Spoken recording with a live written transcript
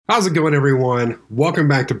How's it going, everyone? Welcome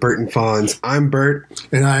back to Bert and Fonz. I'm Bert.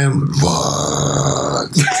 And I am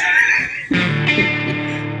Fonz.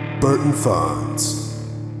 Bert and Fonz.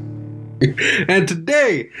 And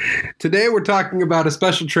today we're talking about a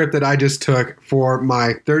special trip that I just took for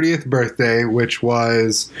my 30th birthday, which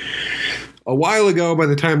was a while ago by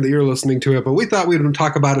the time that you're listening to it, but we thought we'd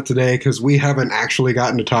talk about it today because we haven't actually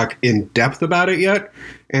gotten to talk in depth about it yet,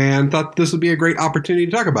 and thought this would be a great opportunity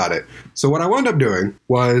to talk about it. So what I wound up doing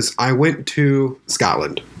was I went to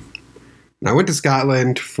Scotland. And I went to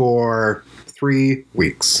Scotland for 3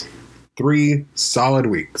 weeks. 3 solid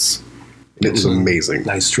weeks. And it was amazing.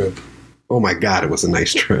 Nice trip. Oh my God, it was a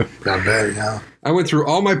nice trip. Not bad, yeah. I went through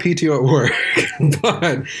all my PTO at work,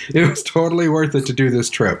 but it was totally worth it to do this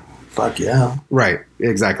trip. Fuck yeah. Right,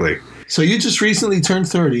 exactly. So you just recently turned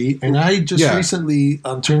 30, and I just recently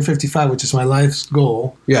turned 55, which is my life's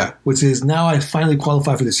goal. Yeah. Which is now I finally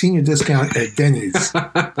qualify for the senior discount at Denny's.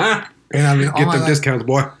 And I mean, get them discounts,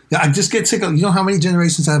 boy. Yeah, I just get sick of, you know how many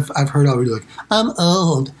generations I've heard already, like, I'm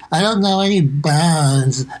old, I don't know any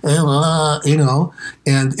bands, you know.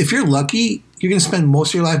 And if you're lucky, you're going to spend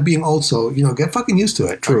most of your life being old, so, you know, get fucking used to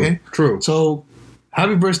it. True, okay? True. So,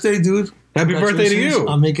 happy birthday, dude. Happy birthday to you.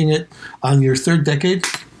 I'm making it on your 3rd decade.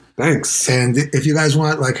 Thanks. And if you guys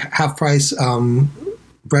want, like, half price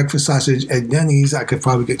breakfast sausage at Denny's, I could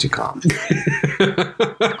probably get you comp.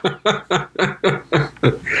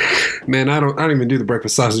 Man, I don't even do the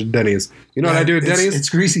breakfast sausage at Denny's. You know what I do at Denny's? It's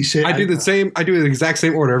greasy shit. I do the exact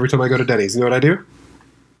same order every time I go to Denny's. You know what I do?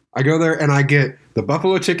 I go there and I get the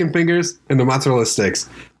buffalo chicken fingers and the mozzarella sticks.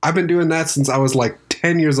 I've been doing that since I was like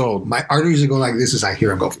 10 years old. My arteries are going like this as I hear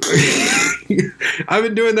them go. I've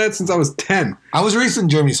been doing that since I was 10. I was raised in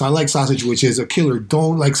Germany, so I like sausage, which is a killer.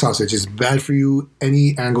 Don't like sausage. It's bad for you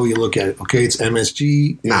any angle you look at it, okay? It's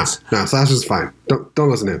MSG. Nah, sausage is fine. Don't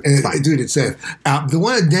listen to him. It's fine. Dude, it's safe. The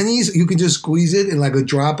one at Denny's, you can just squeeze it and like a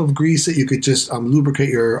drop of grease that you could just lubricate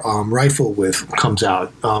your rifle with comes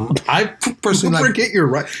out. I personally lubricate your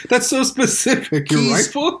rifle? That's so specific. Your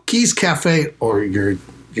rifle? Keys Cafe or your...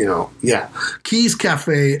 Keys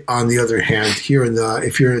Cafe, on the other hand, here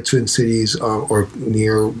if you're in the Twin Cities or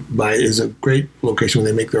nearby, is a great location where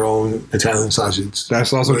they make their own Italian sausage.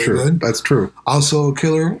 That's also true. Good. That's true. Also a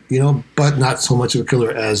killer, but not so much of a killer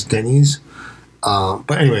as Denny's. But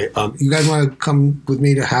anyway, you guys want to come with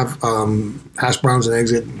me to have hash browns and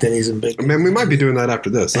eggs at Denny's and bacon? Man, we might be doing that after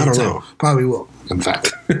this. I don't know. Probably will, in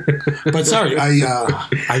fact. But sorry, I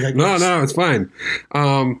No, it's fine.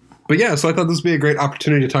 But yeah, so I thought this would be a great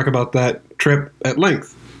opportunity to talk about that trip at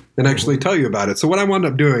length and actually tell you about it. So what I wound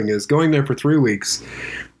up doing is going there for 3 weeks.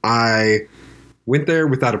 I went there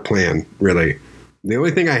without a plan, really. The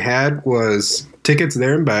only thing I had was tickets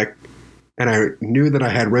there and back, and I knew that I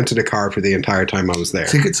had rented a car for the entire time I was there.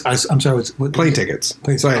 Tickets? I'm sorry. Plane tickets.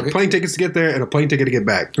 So I had plane tickets to get there and a plane ticket to get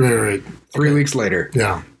back. Right. 3 weeks later.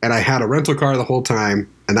 Yeah. And I had a rental car the whole time,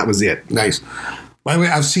 and that was it. Nice. By the way,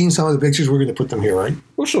 I've seen some of the pictures. We're going to put them here, right?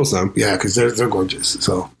 We'll show some. Yeah, because they're gorgeous.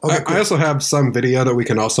 So okay, cool. I also have some video that we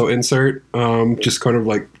can also insert, just kind of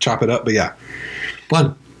like chop it up. But yeah.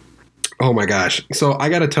 Fun. Oh my gosh. So I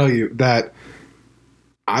got to tell you that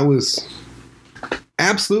I was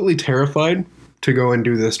absolutely terrified to go and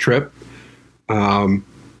do this trip for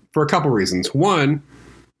a couple reasons. One,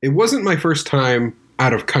 it wasn't my first time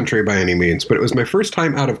out of country by any means, but it was my first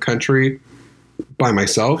time out of country by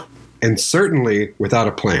myself. And certainly without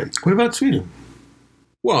a plan. What about Sweden?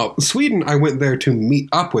 Well, Sweden, I went there to meet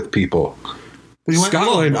up with people. But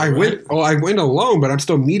Scotland, I went alone, but I'm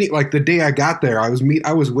still meeting. Like the day I got there, I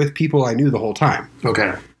was with people I knew the whole time.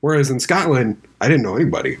 Okay. Whereas in Scotland, I didn't know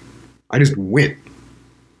anybody. I just went.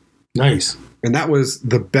 Nice. And that was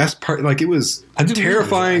the best part. Like it was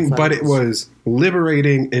terrifying, but it was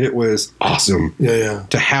liberating and it was awesome. Yeah.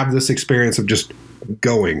 To have this experience of just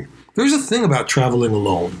going. There's a thing about traveling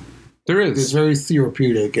alone. There is. It's very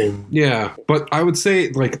therapeutic. Yeah, but I would say,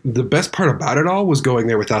 like, the best part about it all was going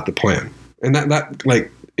there without the plan. And that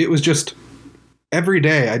like, it was just, every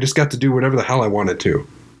day I just got to do whatever the hell I wanted to.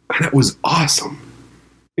 And it was awesome.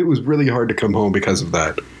 It was really hard to come home because of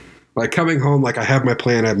that. Like, coming home, like, I have my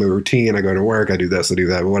plan, I have my routine, I go to work, I do this, I do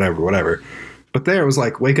that, whatever. But there, it was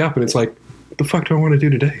like, wake up, and it's like, what the fuck do I want to do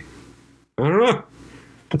today? I don't know.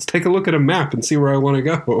 Let's take a look at a map and see where I want to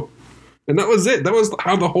go. And that was it. That was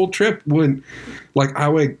how the whole trip went, like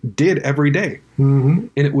how I did every day. Mm-hmm.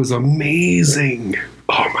 And it was amazing.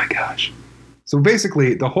 Oh my gosh. So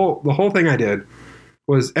basically the whole thing I did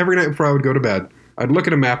was every night before I would go to bed, I'd look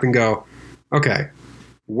at a map and go, okay,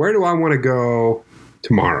 where do I want to go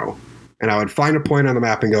tomorrow? And I would find a point on the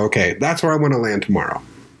map and go, okay, that's where I want to land tomorrow.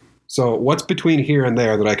 So what's between here and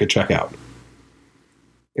there that I could check out?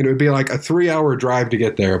 And it would be like a 3-hour drive to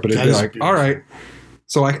get there, but it'd That be is like, beautiful. all right,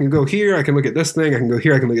 so I can go here, I can look at this thing, I can go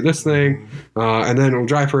here, I can look at this thing, and then I'll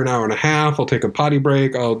drive for an hour and a half, I'll take a potty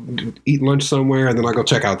break, I'll eat lunch somewhere, and then I'll go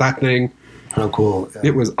check out that thing. How cool. Yeah.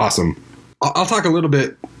 It was awesome. I'll talk in a little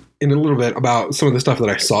bit about some of the stuff that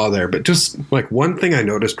I saw there, but just like one thing I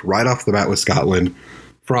noticed right off the bat with Scotland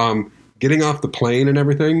from getting off the plane and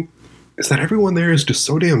everything is that everyone there is just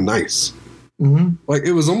so damn nice. Mhm. Like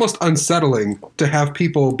it was almost unsettling to have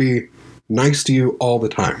people be nice to you all the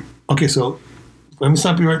time. Okay, so let me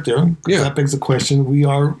stop you right there. 'Cause Yeah. That begs the question. We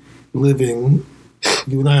are living,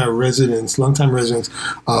 you and I are residents, longtime residents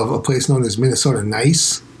of a place known as Minnesota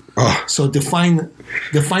Nice. Oh, So define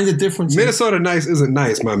the difference. Minnesota nice isn't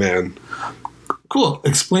nice, my man. Cool.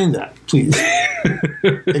 Explain that, please.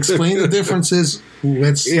 Explain the differences.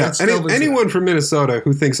 Let's delve into that. Anyone from Minnesota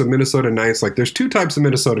who thinks of Minnesota nice, like there's two types of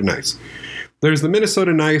Minnesota nice. There's the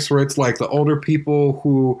Minnesota nice where it's like the older people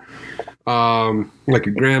who, like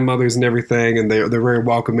your grandmothers and everything, and they're very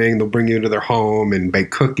welcoming. They'll bring you into their home and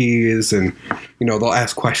bake cookies, and they'll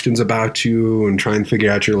ask questions about you and try and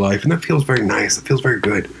figure out your life, and that feels very nice. It feels very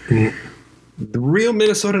good. Mhm. The real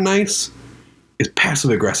Minnesota nice is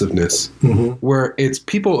passive aggressiveness, where it's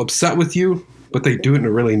people upset with you, but they do it in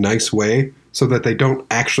a really nice way so that they don't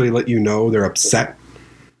actually let you know they're upset,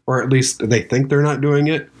 or at least they think they're not doing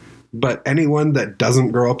it. But anyone that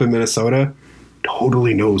doesn't grow up in Minnesota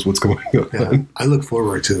totally knows what's going on. Yeah, I look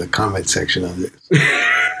forward to the comment section of this.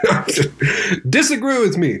 Disagree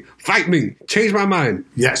with me, fight me, change my mind.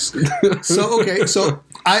 Yes. So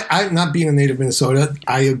I not being a native Minnesota,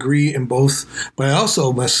 I agree in both, but I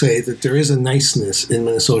also must say that there is a niceness in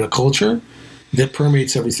Minnesota culture that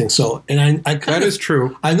permeates everything. So, and I kind That of, is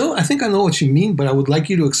true. I think I know what you mean, but I would like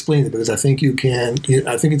you to explain it because I think you can.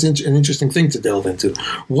 I think it's an interesting thing to delve into.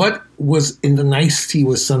 What was in the nicety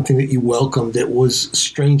was something that you welcomed that was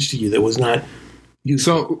strange to you, that was not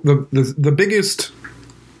useful. So the biggest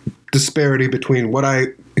disparity between what I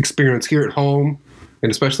experience here at home, and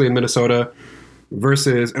especially in Minnesota,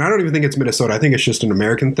 versus, and I don't even think it's Minnesota, I think it's just an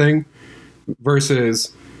American thing,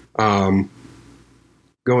 versus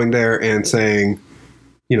going there and saying,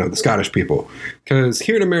 the Scottish people. Because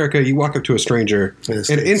here in America, you walk up to a stranger and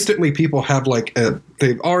instantly people have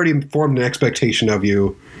they've already formed an expectation of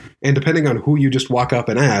you. And depending on who you just walk up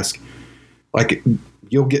and ask,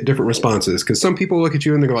 you'll get different responses. Because some people look at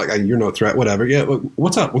you and they go like, you're no threat, whatever. Yeah, look,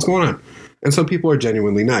 what's up? What's going on? And some people are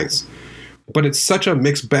genuinely nice. But it's such a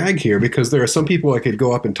mixed bag here because there are some people I could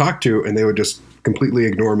go up and talk to and they would just completely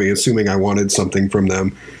ignore me, assuming I wanted something from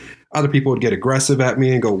them. Other people would get aggressive at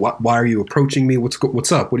me and go, why are you approaching me? What's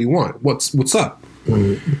up? What do you want? What's up?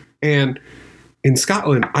 Mm-hmm. And in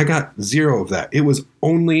Scotland, I got zero of that. It was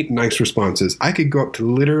only nice responses. I could go up to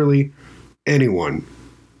literally anyone,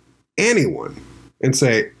 and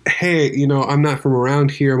say, hey, I'm not from around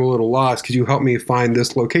here. I'm a little lost. Could you help me find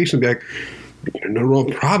this location? Be like, no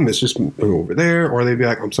problem. It's just over there. Or they'd be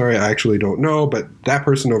like, I'm sorry, I actually don't know, but that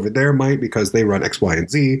person over there might because they run X, Y, and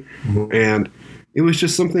Z. Mm-hmm. And it was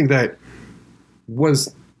just something that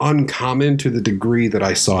was uncommon to the degree that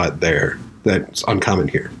I saw it there. That's uncommon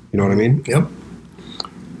here. You know what I mean? Yep.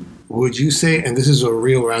 Would you say, and this is a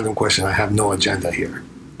real random question, I have no agenda here.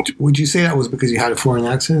 Would you say that was because you had a foreign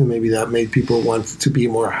accent and maybe that made people want to be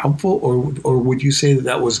more helpful? Or would you say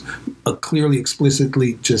that was a clearly,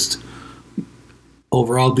 explicitly just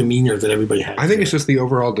overall demeanor that everybody had? I think it's just the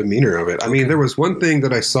overall demeanor of it. I mean, there was one thing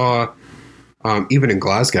that I saw even in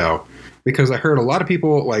Glasgow, because I heard a lot of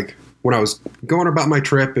people, when I was going about my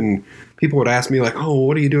trip and people would ask me, oh,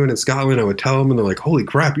 what are you doing in Scotland? I would tell them, and they're like, holy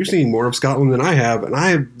crap, you're seeing more of Scotland than I have, and I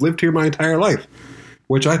have lived here my entire life,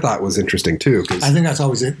 which I thought was interesting, too. I think that's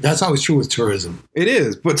always true with tourism. It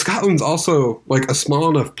is, but Scotland's also, a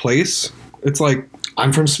small enough place. It's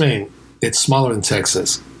I'm from Spain. It's smaller than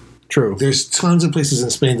Texas. True. There's tons of places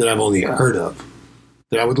in Spain that I've only heard of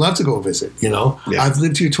that I would love to go visit, Yeah. I've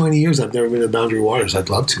lived here 20 years. I've never been to Boundary Waters. I'd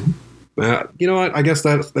love to. You know what? I guess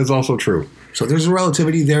that's also true. So there's a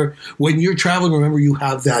relativity there. When you're traveling, remember you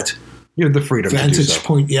have that You have the freedom vantage to do so.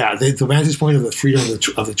 point. Yeah, the vantage point of the freedom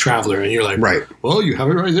of the traveler, and you're like, right. Well, you have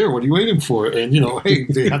it right there. What are you waiting for? And hey,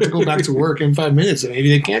 they have to go back to work in 5 minutes, and maybe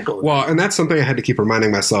they can't go. Well, and that's something I had to keep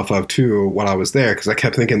reminding myself of too while I was there, because I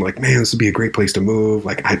kept thinking man, this would be a great place to move.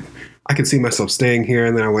 I could see myself staying here,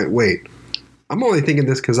 and then I went, wait. I'm only thinking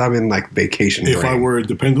this because I'm in vacation If brain. I were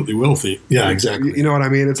independently wealthy. Yeah, exactly. You know what I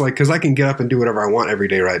mean? It's because I can get up and do whatever I want every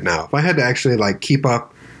day right now. If I had to actually keep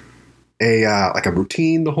up a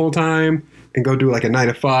routine the whole time and go do a 9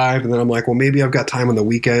 to 5, and then I'm like, well, maybe I've got time on the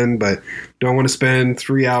weekend, but do I want to spend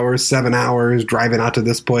 3 hours, 7 hours driving out to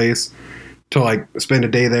this place to spend a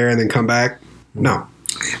day there and then come back? No.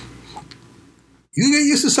 You get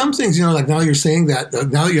used to some things, you know, like now you're saying that,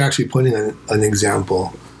 now that you're actually putting an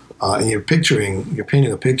example and you're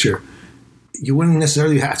painting a picture, you wouldn't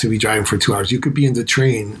necessarily have to be driving for 2 hours. You could be in the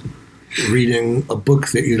train reading a book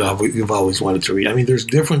that you've always wanted to read. I mean, there's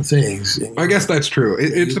different things. I guess that's true.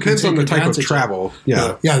 It depends on the type of travel.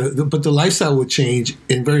 Yeah. But the lifestyle would change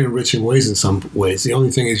in very enriching ways in some ways. The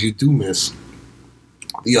only thing is you do miss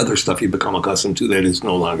the other stuff you become accustomed to that is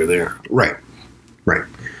no longer there. Right.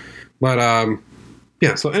 But,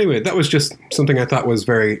 yeah, so anyway, that was just something I thought was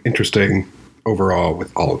very interesting overall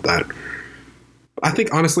with all of that. I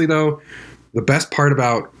think, honestly, though, the best part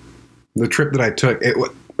about the trip that I took,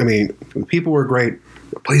 the people were great,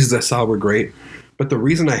 the places I saw were great, but the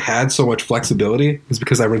reason I had so much flexibility is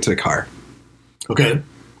because I rented a car. Okay.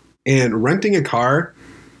 And renting a car,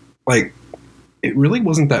 like, it really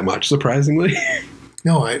wasn't that much, surprisingly.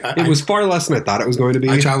 No, it was far less than I thought it was going to be.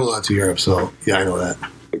 I travel a lot to Europe, so yeah, I know that.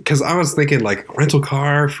 Because I was thinking, like, rental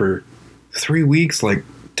car for 3 weeks, like,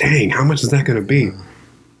 dang, how much is that going to be?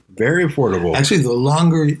 Very affordable. Actually, the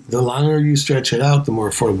longer you stretch it out, the more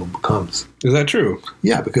affordable it becomes. Is that true?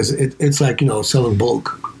 Yeah, because it's like, you know, selling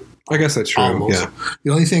bulk. I guess that's true. Almost. Yeah.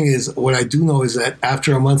 The only thing is, what I do know is that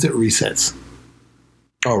after a month, it resets.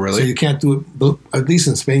 Oh, really? So you can't do it, at least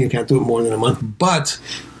in Spain, you can't do it more than a month. But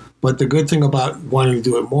the good thing about wanting to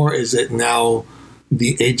do it more is that now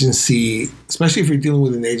the agency, especially if you're dealing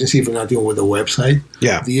with an agency, if you're not dealing with a website,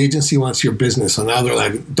 the agency wants your business. So now they're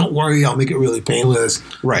like, don't worry, I'll make it really painless.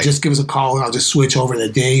 Right. Just give us a call and I'll just switch over the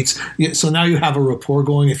dates. So now you have a rapport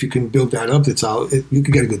going. If you can build that up, you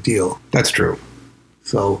can get a good deal. That's true.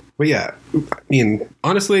 So, but yeah, I mean,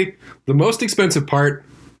 honestly, the most expensive part,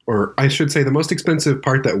 or I should say the most expensive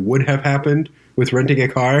part that would have happened with renting a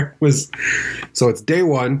car was, so it's day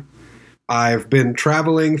one. I've been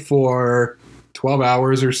traveling for 12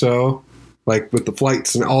 hours or so, like with the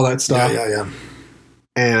flights and all that stuff. Yeah.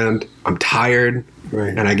 And I'm tired.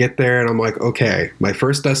 Right. And I get there and I'm like, okay, my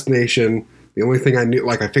first destination, the only thing I knew,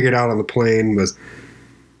 like I figured out on the plane was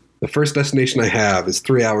the first destination I have is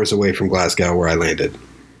 3 hours away from Glasgow where I landed.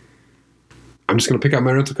 I'm just going to pick up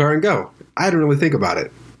my rental car and go. I didn't really think about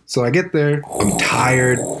it. So I get there, I'm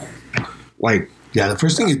tired, like, yeah, the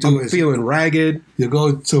first thing you do I'm is feeling ragged. You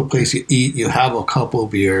go to a place, you eat, you have a couple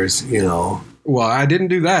beers, you know. Well, I didn't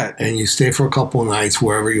do that. And you stay for a couple nights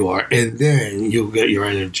wherever you are, and then you'll get your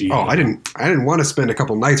energy. Oh, I didn't want to spend a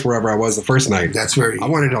couple nights wherever I was the first night. I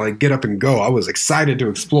wanted to like get up and go. I was excited to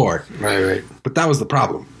explore. Right. But that was the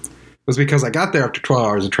problem. It was because I got there after 12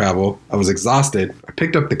 hours of travel. I was exhausted. I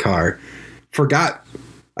picked up the car, forgot.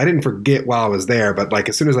 I didn't forget while I was there, but like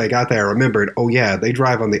as soon as I got there, I remembered, oh yeah, they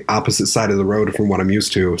drive on the opposite side of the road from what I'm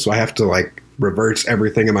used to. So I have to like reverse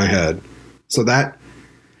everything in my head. So that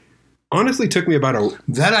honestly took me about a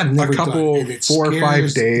couple 4 or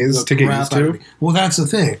 5 days to get used to. Well, that's the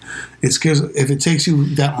thing. It's because if it takes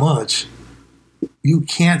you that much, you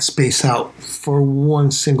can't space out for one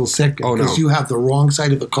single second because you have the wrong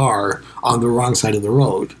side of the car on the wrong side of the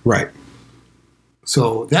road. Right.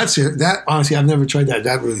 So that's it. That honestly, I've never tried that.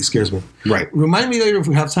 That really scares me. Right. Remind me later if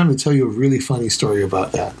we have time to tell you a really funny story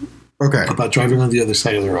about that. Okay. About driving on the other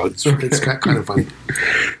side of the road. It's kind of funny.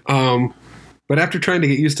 But after trying to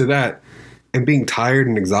get used to that and being tired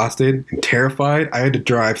and exhausted and terrified, I had to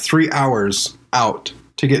drive 3 hours out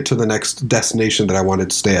to get to the next destination that I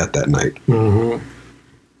wanted to stay at that night. Mm-hmm.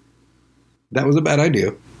 That was a bad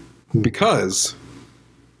idea because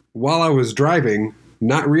while I was driving,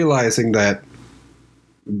 not realizing that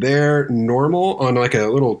they're normal on like a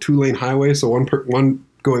little 2-lane highway, so one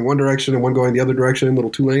going one direction and one going the other direction,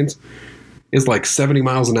 little 2 lanes, is like 70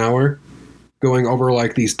 miles an hour, going over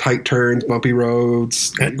like these tight turns, bumpy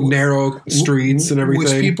roads, narrow streets and everything.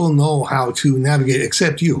 Which people know how to navigate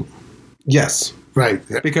except you. Yes. Right.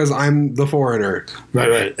 Because I'm the foreigner.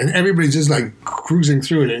 Right. And everybody's just like cruising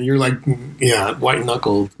through it and you're like, yeah,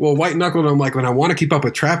 white-knuckled. Well, white-knuckled, I'm like, when I want to keep up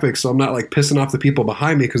with traffic so I'm not like pissing off the people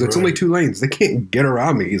behind me because it's only 2 lanes. They can't get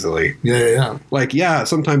around me easily. Yeah. Like, yeah,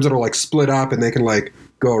 sometimes it'll like split up and they can like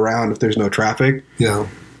go around if there's no traffic. Yeah.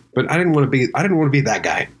 But I didn't want to be that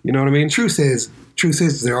guy. You know what I mean? Truth is,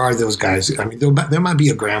 there are those guys. I mean, there might be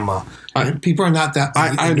a grandma. People are not that.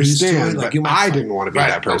 I understand, but I didn't want to be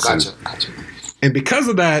that person. Gotcha. And because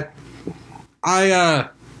of that, I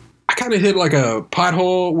kind of hit like a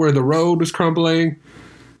pothole where the road was crumbling.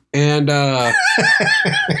 And I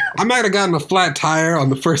might have gotten a flat tire on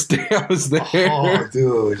the first day I was there. Oh,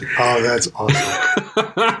 dude. Oh, that's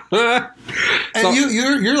awesome. And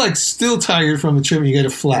you're like still tired from the trip and you get a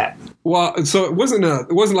flat. Well, so it wasn't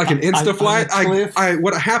like an insta flight. On a cliff?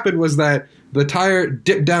 What happened was that the tire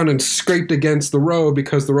dipped down and scraped against the road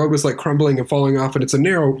because the road was like crumbling and falling off, and it's a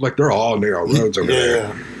narrow, like they're all narrow roads over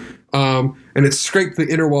there. And it scraped the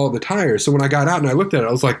inner wall of the tire. So when I got out and I looked at it,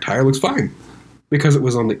 I was like, tire looks fine. Because it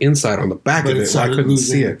was on the inside, on the back of it, so I couldn't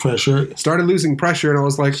see it. Pressure. Started losing pressure, and I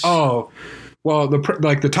was like, oh, well,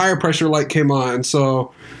 the tire pressure light came on,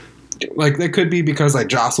 so like that could be because I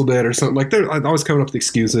jostled it or something. Like I was coming up with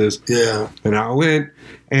excuses. Yeah. And I went,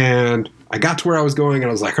 and I got to where I was going, and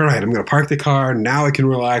I was like, all right, I'm going to park the car. Now I can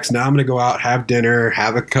relax. Now I'm going to go out, have dinner,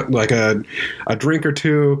 have a drink or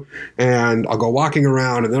two, and I'll go walking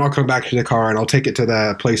around, and then I'll come back to the car, and I'll take it to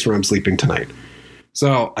the place where I'm sleeping tonight.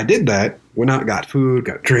 So I did that, went out, got food,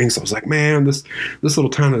 got drinks. I was like, man, this little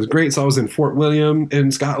town is great. So I was in Fort William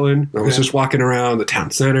in Scotland. I was just walking around the town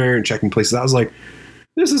center and checking places. I was like,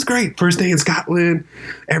 this is great. First day in Scotland.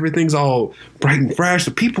 Everything's all bright and fresh.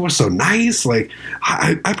 The people are so nice. Like,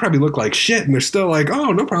 I probably look like shit, and they're still like,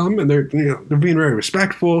 oh, no problem. And they're being very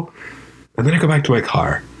respectful. And then I go back to my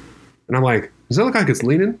car, and I'm like, does it look like it's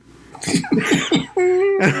leaning?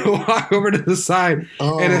 And I walk over to the side,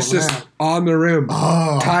 and it's just on the rim.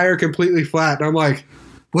 Tire completely flat. And I'm like,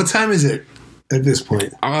 what time is it at this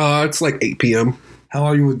point? It's like 8 p.m. How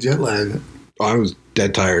are you with jet lag? I was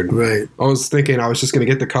dead tired. Right. I was thinking I was just going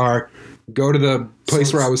to get the car, go to the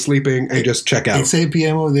place where I was sleeping, and just check out. It's 8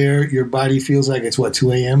 p.m. over there. Your body feels like it's, what,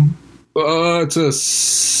 2 a.m.? It's a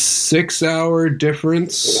 6-hour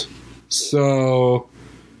difference. So...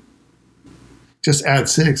 just add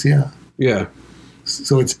 6, yeah. Yeah.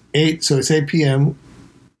 So it's 8 p.m.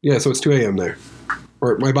 Yeah, so it's 2 a.m. there.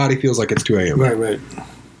 Or my body feels like it's 2 a.m. Right.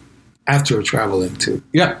 After traveling, too.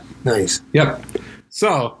 Yep. Nice. Yep.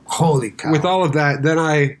 So, holy cow. With all of that, then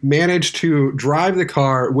I managed to drive the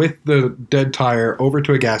car with the dead tire over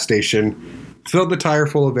to a gas station, filled the tire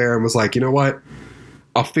full of air, and was like, you know what?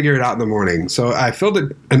 I'll figure it out in the morning. So I filled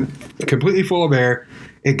it completely full of air.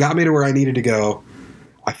 It got me to where I needed to go.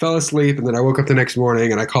 I fell asleep, and then I woke up the next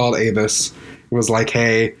morning, and I called Avis and was like,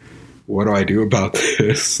 hey, what do I do about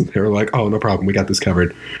this? And they were like, oh, no problem. We got this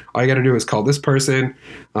covered. All you got to do is call this person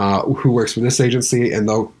who works for this agency, and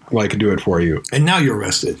they'll do it for you. And now you're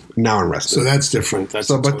arrested. Now I'm arrested. So that's different.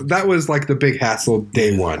 But that was like the big hassle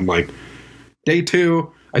day one. Like day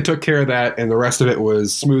two, I took care of that, and the rest of it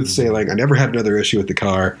was smooth sailing. I never had another issue with the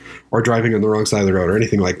car or driving on the wrong side of the road or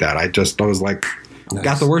anything like that. I was like, nice.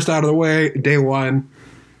 Got the worst out of the way day one.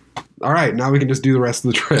 All right, now we can just do the rest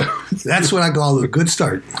of the trip. That's what I call a good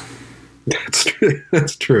start. That's true.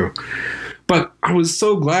 That's true. But I was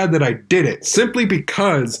so glad that I did it simply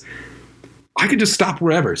because I could just stop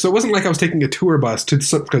wherever. So it wasn't like I was taking a tour bus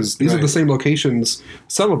because these are the same locations,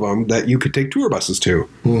 some of them, that you could take tour buses to.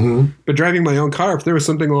 Mm-hmm. But driving my own car, if there was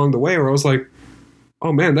something along the way where I was like,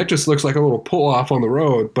 oh man, that just looks like a little pull off on the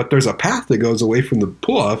road, but there's a path that goes away from the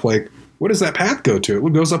pull off, like, what does that path go to?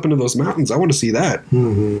 It goes up into those mountains. I want to see that.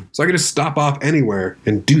 Mm-hmm. So I could just stop off anywhere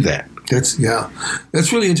and do that. That's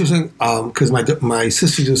really interesting because my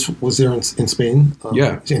sister just was there in Spain.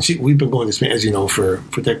 And we've been going to Spain, as you know, for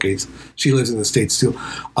decades. She lives in the States too.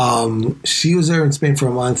 She was there in Spain for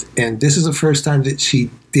a month, and this is the first time that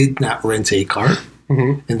she did not rent a car.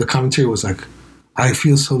 Mm-hmm. And the commentary was like, I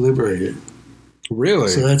feel so liberated. Really?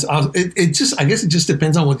 So that's awesome. I guess it just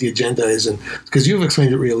depends on what the agenda is, and because you've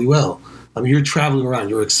explained it really well. I mean, you're traveling around,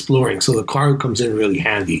 you're exploring, so the car comes in really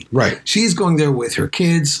handy. Right. She's going there with her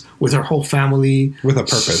kids, with her whole family. With a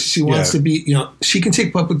purpose. She wants to be, she can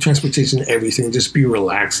take public transportation and everything, just be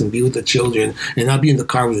relaxed and be with the children and not be in the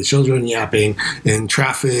car with the children yapping in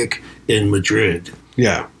traffic in Madrid.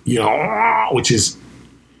 Yeah. Which is...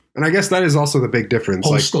 And I guess that is also the big difference.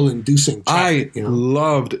 Postal-inducing traffic. I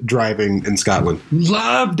loved driving in Scotland.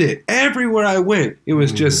 Loved it. Everywhere I went. It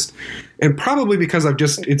was just... And probably because it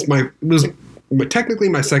was technically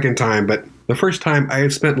my second time, but the first time I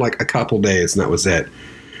had spent like a couple days and that was it.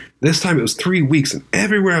 This time it was 3 weeks, and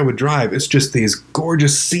everywhere I would drive, it's just these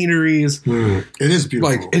gorgeous sceneries. It is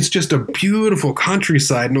beautiful. Like, it's just a beautiful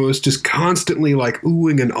countryside, and it was just constantly like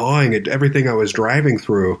oohing and awing at everything I was driving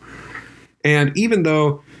through. And even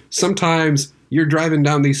though sometimes you're driving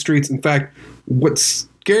down these streets, in fact, what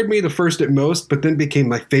scared me the first at most, but then became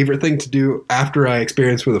my favorite thing to do after I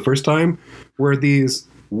experienced for the first time, were these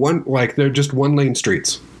they're just one-lane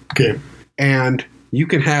streets. Okay. And you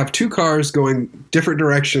can have two cars going different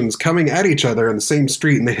directions coming at each other on the same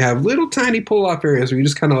street, and they have little tiny pull-off areas where you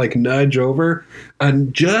just kind of like nudge over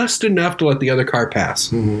and just enough to let the other car pass.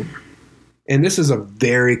 Mm-hmm. And this is a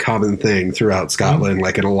very common thing throughout Scotland,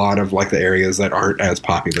 like in a lot of like the areas that aren't as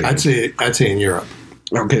populated. I'd say in Europe.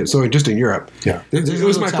 Okay, so just in Europe. Yeah. It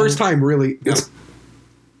was my first time really.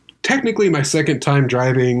 technically my second time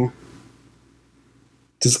driving.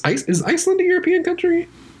 Is Iceland a European country?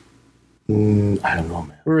 I don't know,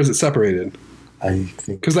 man. Or is it separated? I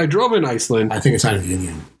think Because I drove in Iceland. it's out of the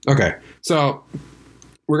Union. Okay. So,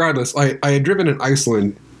 regardless, I had driven in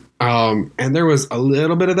Iceland, and there was a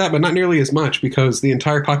little bit of that, but not nearly as much because the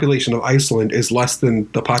entire population of Iceland is less than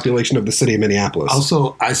the population of the city of Minneapolis.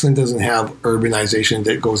 Also, Iceland doesn't have urbanization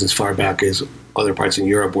that goes as far back as other parts in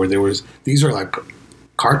Europe where these are like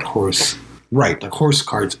cart horse, Right. like horse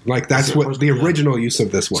carts. Like, that's what the original use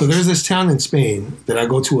of this was. So there's this town in Spain that I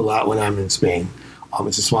go to a lot when I'm in Spain.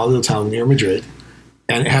 It's a small little town near Madrid,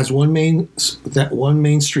 and it has one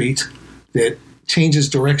main street that changes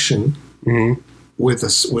direction with a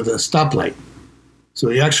stoplight. So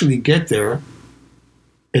you actually get there,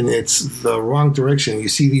 and it's the wrong direction. You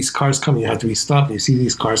see these cars coming, you have to be stopped. You see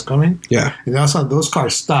these cars coming, Yeah. and also those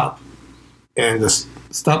cars stop, and the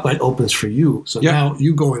stoplight opens for you. So Yeah. now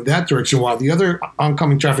you go in that direction while the other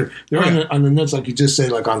oncoming traffic, they're on the nuts, like you just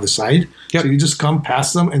said, like on the side. Yep. So you just come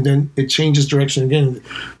past them and then it changes direction again.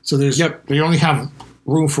 So they only have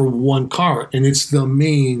room for one car and it's the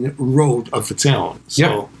main road of the town.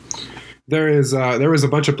 So There was a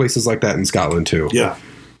bunch of places like that in Scotland too. yeah.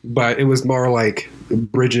 But it was more like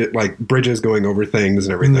bridges going over things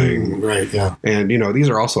and everything. Right, yeah. And, these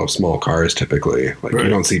are also small cars typically. Like, Right. you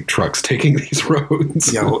don't see trucks taking these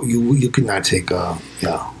roads. Yeah, well, you could not take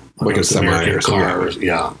Like a semi American or something. car.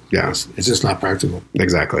 Yeah. Yeah. It's just not practical.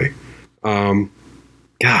 Exactly.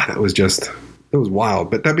 God, it was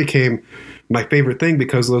wild. But that became my favorite thing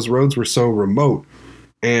because those roads were so remote.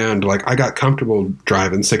 And like I got comfortable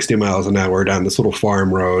driving 60 miles an hour down this little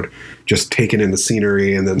farm road, just taking in the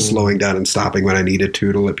scenery and then slowing down and stopping when I needed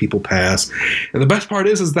to let people pass. And the best part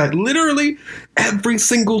is that literally every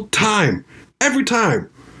single time, every time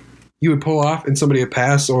you would pull off and somebody would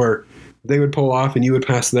pass or they would pull off and you would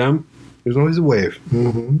pass them, there's always a wave.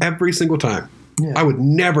 Mm-hmm. Every single time. Yeah. I would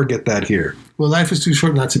never get that here. Well, life is too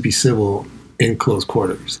short not to be civil in close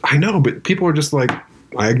quarters. I know, but people are just like,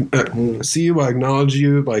 I see you, I acknowledge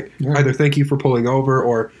you, like Yeah. either thank you for pulling over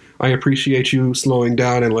or I appreciate you slowing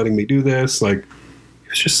down and letting me do this. Like, it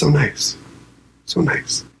was just so nice. So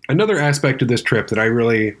nice. Another aspect of this trip that I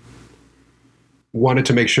really wanted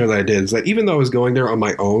to make sure that I did is that even though I was going there on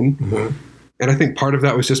my own, and I think part of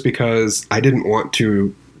that was just because I didn't want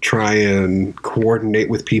to try and coordinate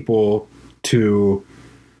with people to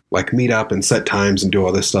like meet up and set times and do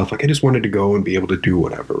all this stuff. Like I just wanted to go and be able to do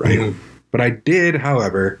whatever, right? Mhm. But I did,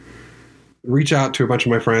 however, reach out to a bunch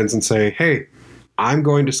of my friends and say, hey, I'm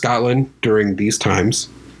going to Scotland during these times.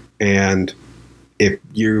 And if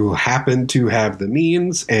you happen to have the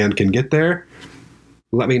means and can get there,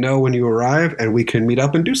 let me know when you arrive and we can meet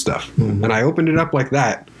up and do stuff. Mhm. And I opened it up like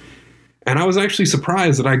that. And I was actually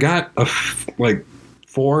surprised that I got like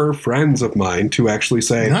 4 friends of mine to actually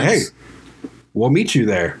say, Nice. hey, we'll meet you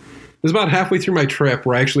there. It was about halfway through my trip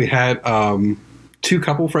where I actually had 2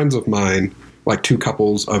 couple friends of mine, like 2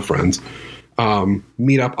 couples of friends,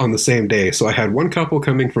 meet up on the same day. So I had one couple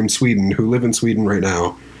coming from Sweden who live in Sweden right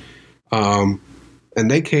now. And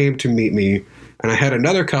they came to meet me. And I had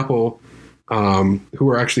another couple who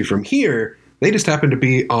were actually from here. They just happened to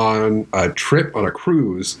be on a trip on a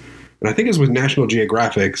cruise. And I think it was with National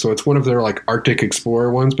Geographic. So it's one of their like Arctic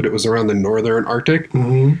Explorer ones, but it was around the northern Arctic.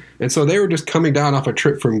 Mm-hmm. And so they were just coming down off a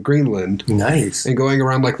trip from Greenland Nice. and going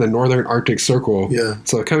around like the northern Arctic Circle. Yeah.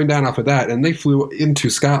 So coming down off of that, and they flew into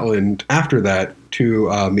Scotland after that to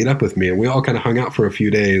meet up with me, and we all kind of hung out for a few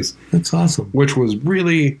days, That's awesome. which was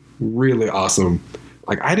really, really awesome.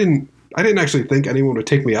 Like I didn't actually think anyone would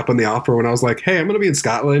take me up on the offer when I was like, hey, I'm going to be in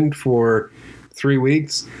Scotland for 3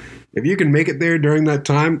 weeks. If you can make it there during that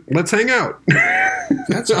time, let's hang out.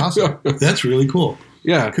 That's awesome. That's really cool.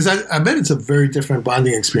 Yeah. Because I bet it's a very different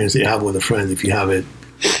bonding experience that you have with a friend if you have it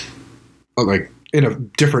Oh, like in a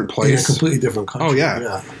different in a place. completely different country. Oh,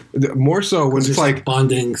 yeah. More so when It's it's like like,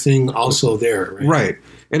 bonding thing also there, right? right.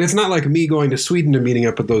 And it's not like me going to Sweden and meeting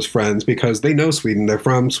up with those friends because they know Sweden. They're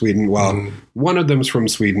from Sweden. Well, one of them's from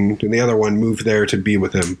Sweden and the other one moved there to be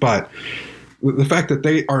with him. But the fact that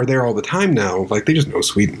they are there all the time now, like they just know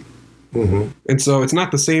Sweden. Mm-hmm. And so it's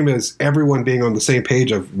not the same as everyone being on the same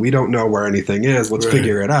page of we don't know where anything is. Let's Right.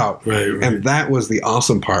 figure it out. Right. And that was the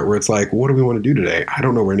awesome part where it's like, what do we want to do today? I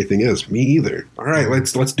don't know where anything is. Me either. All right,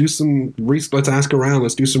 let's do some let's ask around.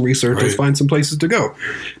 Let's do some research. Let's Right. find some places to go.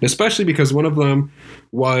 And especially because one of them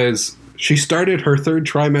was she started her 3rd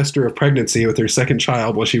trimester of pregnancy with her 2nd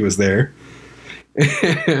child while she was there.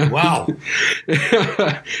 Wow.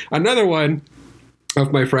 Another one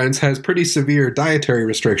of my friends has pretty severe dietary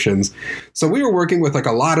restrictions. So we were working with like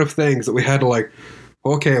a lot of things that we had to like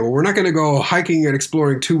okay, well, we're not going to go hiking and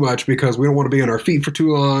exploring too much because we don't want to be on our feet for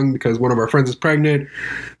too long because one of our friends is pregnant.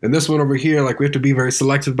 And this one over here, like, we have to be very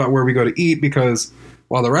selective about where we go to eat because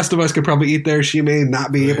while the rest of us could probably eat there, she may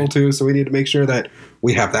not be able to. So we need to make sure that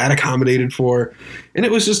we have that accommodated for. And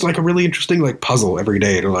it was just like a really interesting like puzzle every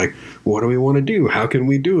day to like, what do we want to do? How can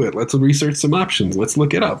we do it? Let's research some options. Let's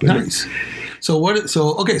look it up. Nice. So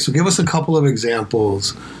give us a couple of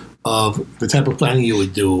examples of the type of planning you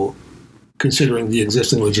would do considering the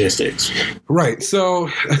existing logistics. Right. So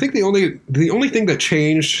I think the only thing that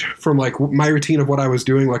changed from like my routine of what I was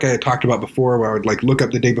doing, like I had talked about before, where I would like look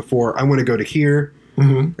up the day before, I want to go to here.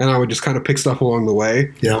 Mm-hmm. And I would just kind of pick stuff along the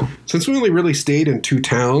way. Yeah. Since we only really stayed in 2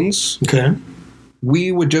 towns, okay,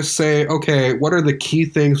 we would just say, okay, what are the key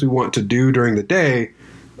things we want to do during the day?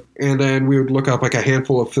 And then we would look up like a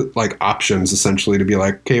handful of like options essentially to be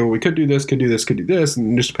like, okay, well, we could do this, could do this, could do this.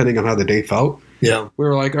 And just depending on how the day felt. Yeah. We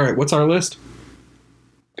were like, all right, what's our list?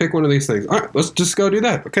 Pick one of these things. All right, let's just go do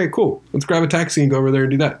that. Okay, cool. Let's grab a taxi and go over there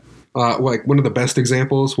and do that. Like one of the best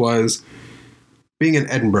examples was being in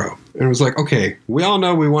Edinburgh. And it was like, okay, we all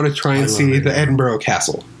know we want to try and see the Edinburgh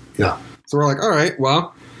Castle. Yeah. So we're like, all right,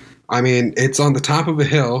 well, I mean, it's on the top of a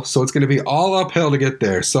hill, so it's going to be all uphill to get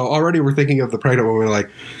there. So already we're thinking of the pregnant woman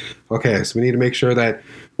like, okay, so we need to make sure that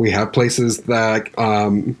we have places that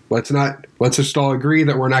let's just all agree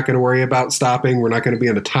that we're not going to worry about stopping. We're not going to be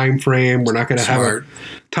on a time frame. We're not going to have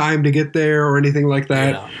time to get there or anything like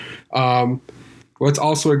that. Yeah. Let's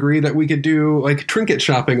also agree that we could do like trinket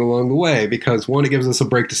shopping along the way because 1, it gives us a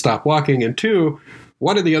break to stop walking, and 2,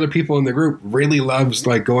 one of the other people in the group really loves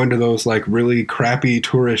like going to those like really crappy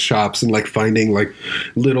tourist shops and like finding like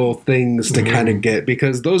little things to kind of get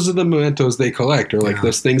because those are the mementos they collect or like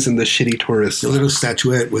those things in the shitty tourist. A little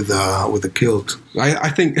statuette with a kilt. I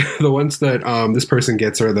think the ones that this person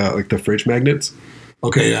gets are the fridge magnets.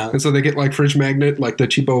 Okay, yeah. And so they get like fridge magnet, like the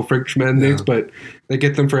cheapo fridge magnets, but they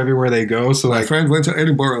get them for everywhere they go. So my friend went to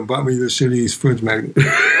Edinburgh and bought me this shitty fridge magnet.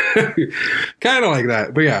 Kind of like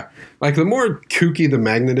that. But yeah, like the more kooky the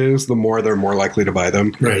magnet is, the more they're more likely to buy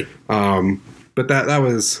them. Right. But that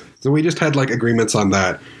was, so we just had like agreements on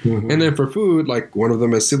that. Mm-hmm. And then for food, like one of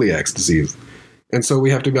them has celiac disease. And so we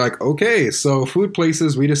have to be like, okay, so food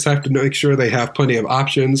places, we just have to make sure they have plenty of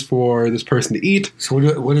options for this person to eat. So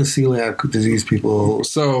what do celiac disease people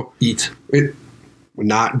eat?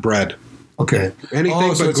 Not bread. Okay.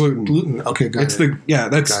 Anything but gluten. Gluten. Okay, got it.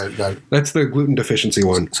 Got it. That's the gluten deficiency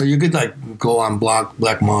one. So you could like go on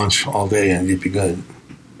black mange all day and you'd be good.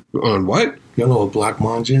 On what? You don't know what black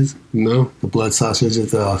mange is? No. The blood sausage at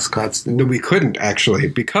the Scots? No, we couldn't actually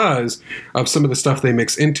because of some of the stuff they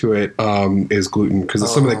mix into it is gluten because of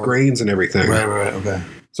some of the grains and everything. Right, okay.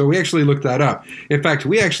 So we actually looked that up. In fact,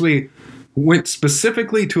 we actually went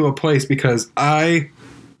specifically to a place because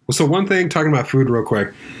so one thing, talking about food real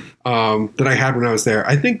quick, that I had when I was there,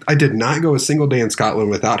 I think I did not go a single day in Scotland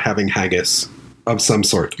without having haggis of some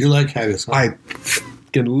sort. You like haggis, huh? I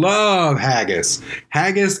fucking love haggis.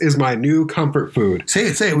 Haggis is my new comfort food. Say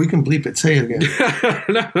it. We can bleep it. Say it again.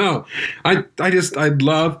 No. I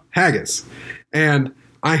love haggis. And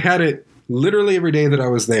I had it literally every day that I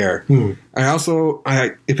was there.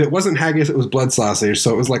 If it wasn't haggis, it was blood sausage.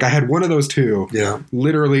 So it was like I had one of those two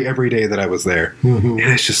literally every day that I was there. Mm-hmm.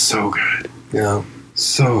 And it's just so good. Yeah.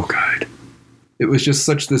 So good. It was just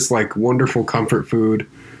such this like wonderful comfort food.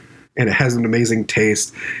 And it has an amazing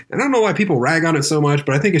taste. And I don't know why people rag on it so much,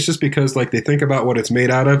 but I think it's just because like they think about what it's made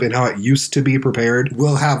out of and how it used to be prepared.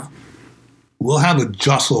 We'll have a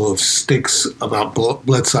jostle of sticks about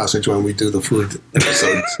blood sausage when we do the food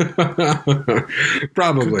episodes.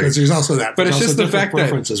 Probably. Because there's also that. But it's just the fact that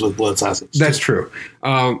preferences with blood sausage. That's true.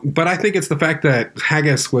 But I think it's the fact that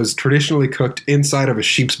haggis was traditionally cooked inside of a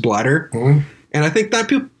sheep's bladder. Mm-hmm. And I think that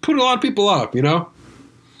put a lot of people off, you know?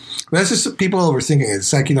 That's just people overthinking it.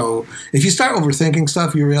 It's like, if you start overthinking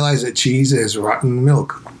stuff, you realize that cheese is rotten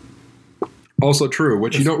milk. Also true,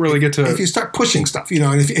 which you don't really get to... If you start pushing stuff,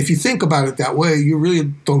 and if you think about it that way, you really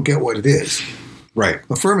don't get what it is. Right.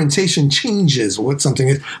 The fermentation changes what something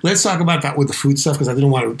is. Let's talk about that with the food stuff, because I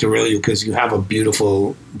didn't want to derail you, because you have a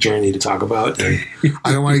beautiful journey to talk about. And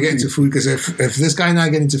I don't want to get into food, because if this guy and I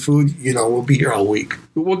get into food, we'll be here all week.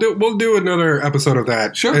 We'll do another episode of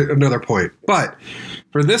that. Sure. At another point. But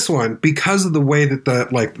for this one, because of the way that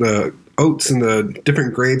the oats and the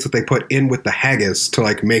different grains that they put in with the haggis to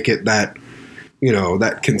like make it that,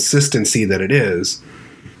 that consistency that it is,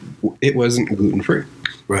 it wasn't gluten-free.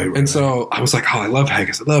 Right. And so I was like, oh, I love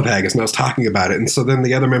haggis. And I was talking about it. And so then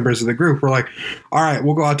the other members of the group were like, all right,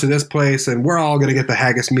 we'll go out to this place and we're all going to get the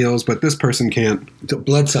haggis meals, but this person can't. The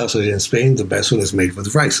blood sausage in Spain, the best one is made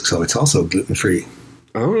with rice. So it's also gluten-free.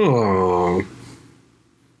 Oh.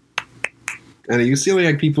 Any of you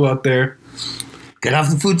celiac people out there, Get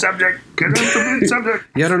off the food subject. Get off the food subject.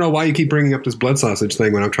 yeah, I don't know why you keep bringing up this blood sausage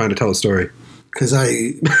thing when I'm trying to tell a story. Because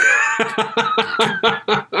I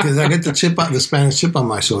get the Spanish chip on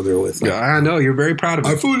my shoulder with. Yeah, I know. You're very proud of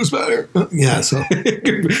Our it. food is better. Yeah, so.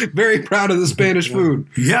 Very proud of the Spanish food.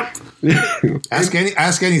 Yep. Ask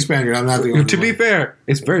any Spaniard. I'm not the only To be one. fair,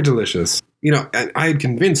 it's very delicious. You know, and I had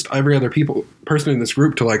convinced every other person in this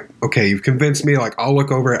group to like, okay, you've convinced me, like, I'll look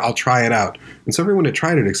over it, I'll try it out. And so everyone had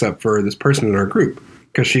tried it except for this person in our group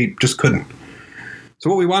because she just couldn't. So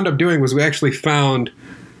what we wound up doing was we actually found,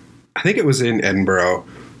 I think it was in Edinburgh,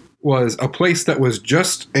 was a place that was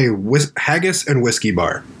just a haggis and whiskey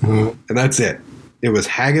bar. Mhm. And that's it. It was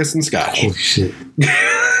haggis and scotch. Holy shit.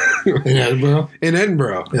 In Edinburgh? In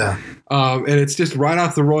Edinburgh. Yeah. And it's just right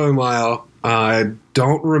off the Royal Mile. I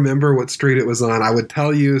don't remember what street it was on. I would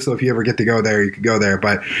tell you, so if you ever get to go there, you could go there.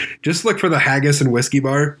 But just look for the haggis and whiskey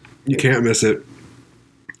bar. You can't miss it.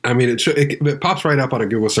 I mean, it pops right up on a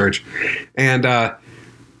Google search. And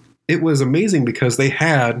it was amazing because they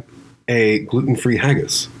had a gluten-free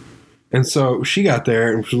haggis. And so she got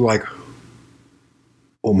there and was like,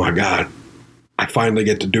 oh my God, I finally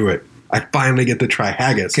get to do it. I finally get to try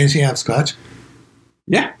haggis. Can she have scotch?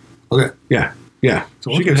 Yeah. Okay. Yeah. Yeah.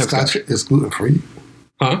 So She can have scotch is gluten free.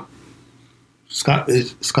 Huh? Scotch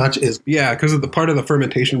is Yeah, because of the part of the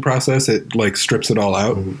fermentation process, it like strips it all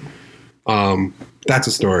out. That's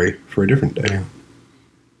a story for a different day.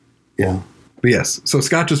 yeah. But yes, so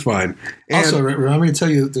scotch is fine. And Also, remember to tell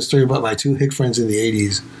you the story about my two hick friends in the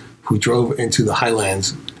 80s who drove into the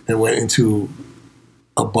Highlands and went into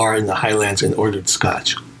a bar in the Highlands and ordered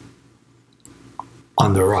scotch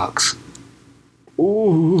on the rocks.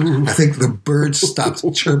 ooh, I think the birds stopped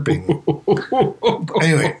chirping.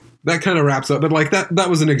 Anyway, that kind of wraps up. But like that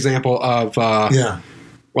was an example of yeah.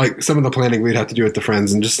 like some of the planning we'd have to do with the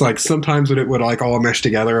friends, and just like sometimes when it would like all mesh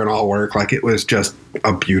together and all work, like it was just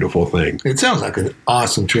a beautiful thing. It sounds like an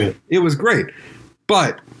awesome trip. It was great.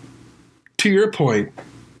 But to your point,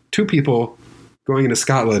 two people going into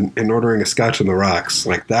Scotland and ordering a scotch on the rocks,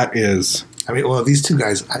 like that is, I mean, well, these two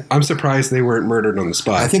guys, I'm surprised they weren't murdered on the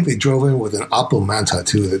spot. I think they drove in with an Opel Manta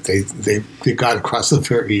too that they got across the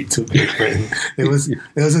ferry to Great Britain. It was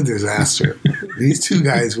a disaster. These two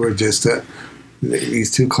guys were just these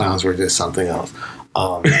two clowns were just something else.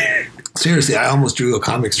 Seriously, I almost drew a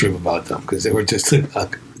comic strip about them because they were just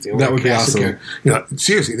That would be awesome. You know,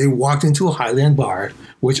 seriously, they walked into a Highland bar,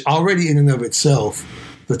 which already in and of itself,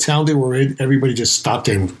 the town they were in, everybody just stopped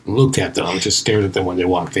and looked at them, just stared at them when they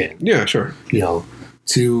walked in. Yeah, sure. You know,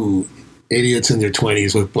 two idiots in their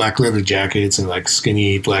 20s with black leather jackets and like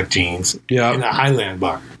skinny black jeans Yeah. in a Highland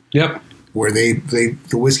bar Yep. where the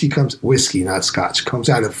whiskey, not scotch, comes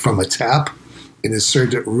out from a tap and is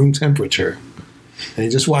served at room temperature. And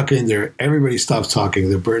you just walk in there, everybody stops talking,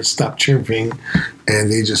 the birds stop chirping,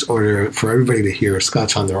 and they just order for everybody to hear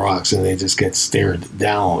scotch on the rocks, and they just get stared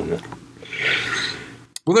down.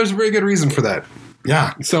 Well, there's a very good reason for that.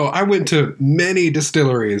 Yeah. So I went to many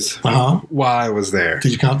distilleries Uh-huh. while I was there.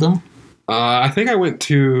 Did you count them? I think I went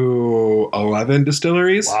to 11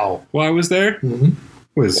 distilleries Wow. while I was there. Mm-hmm.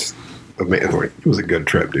 It was amazing. It was a good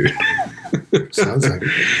trip, dude. Sounds like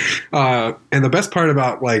it. And the best part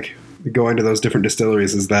about like going to those different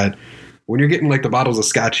distilleries is that when you're getting like the bottles of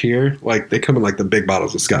scotch here, like they come in like the big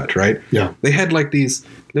bottles of scotch, right? Yeah. They had like these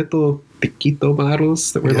little piquito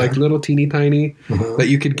bottles that were like little teeny tiny Uh-huh. that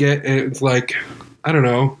you could get, and it's like, I don't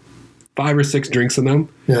know, 5 or 6 drinks in them.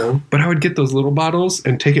 Yeah. But I would get those little bottles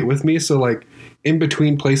and take it with me. So like in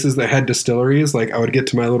between places that had distilleries, like I would get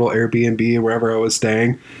to my little Airbnb or wherever I was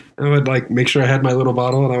staying, and I would like make sure I had my little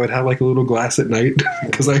bottle, and I would have like a little glass at night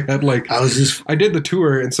because I had like I did the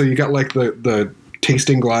tour, and so you got like the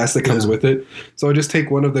tasting glass that comes with it. So I would just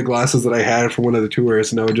take one of the glasses that I had from one of the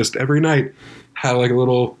tours, and I would just every night have like a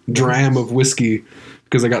little dram of whiskey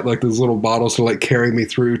because I got like those little bottles to like carry me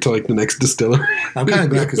through to like the next distillery. I'm kind of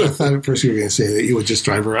glad because I thought at first you were going to say that you would just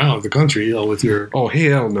drive around the country, you know, with your Oh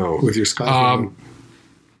hell no! with your scotch.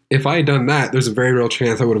 If I had done that, there's a very real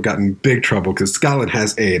chance I would have gotten in big trouble because Scotland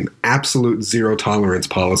has an absolute zero tolerance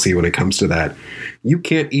policy when it comes to that. You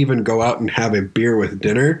can't even go out and have a beer with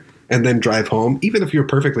dinner and then drive home, even if you're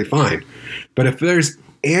perfectly fine. But if there's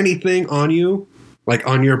anything on you, like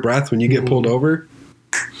on your breath when you get pulled over,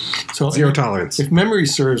 So zero tolerance. If memory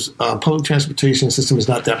serves, public transportation system is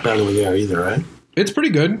not that bad over there either, right? It's pretty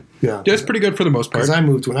good. Yeah. It's pretty good for the most part.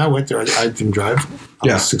 Because when I went there, I didn't drive.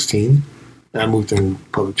 I was 16. And I moved in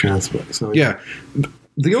public transport. So Yeah.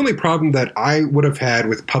 The only problem that I would have had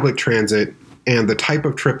with public transit and the type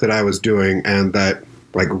of trip that I was doing and that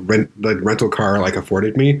like rental car like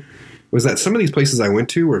afforded me was that some of these places I went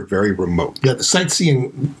to were very remote. Yeah, the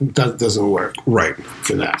sightseeing doesn't work Right.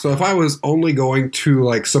 for that. So if I was only going to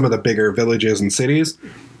like some of the bigger villages and cities,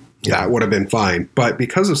 that would have been fine. But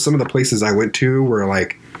because of some of the places I went to were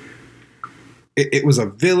like, it was a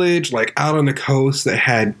village like out on the coast that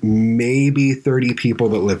had maybe 30 people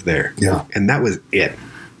that lived there. Yeah. And that was it.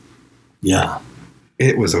 Yeah,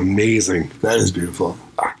 It was amazing. that is beautiful.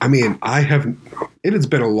 I mean, it has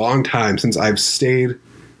been a long time since I've stayed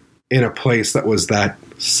in a place that was that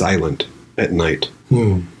silent at night.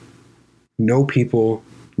 No people,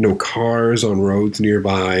 no cars on roads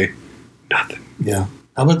nearby, nothing. Yeah.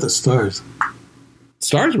 How about the stars?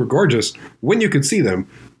 Stars were gorgeous when you could see them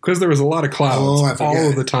because there was a lot of clouds I forget. all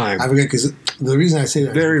of the time. I forget because the reason I say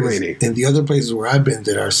that Very is because rainy. in the other places where I've been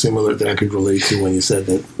that are similar that I could relate to when you said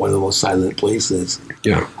that one of the most silent places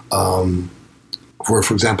Yeah.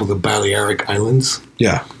 for example, the Balearic Islands.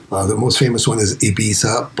 Yeah. The most famous one is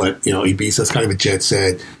Ibiza, but Ibiza is kind of a jet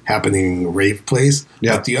set happening rave place.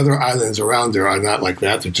 Yeah. But the other islands around there are not like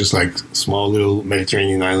that. They're just like small little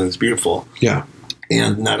Mediterranean islands, beautiful. Yeah.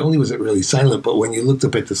 And not only was it really silent, but when you looked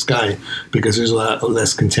up at the sky, because there's a lot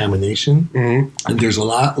less contamination and there's a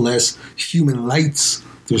lot less human lights,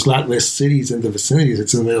 there's a lot less cities in the vicinities.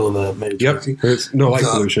 It's in the middle of the Mediterranean. Yep. There's no light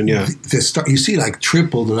pollution. Yeah. You see like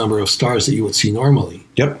triple the number of stars that you would see normally.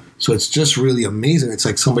 Yep. So it's just really amazing. It's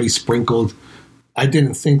like somebody sprinkled. I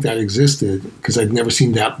didn't think that existed because I'd never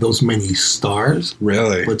seen those many stars.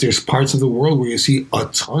 Really. But there's parts of the world where you see a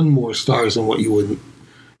ton more stars than what you would,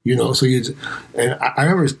 So and I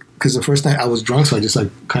remember because the first night I was drunk, so I just like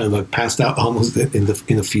kind of like passed out almost in the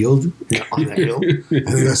field on that hill, and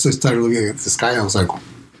then I just started looking at the sky. I was like.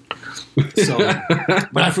 So,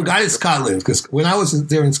 but I forgot it's Scotland because when I was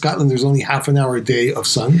there in Scotland, there's only half an hour a day of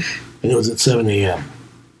sun, and it was at 7 a.m.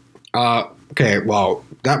 Okay. Well,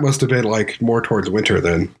 that must have been like more towards winter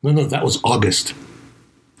then. No, that was August.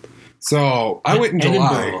 So I went in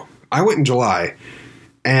July. Edinburgh. I went in July,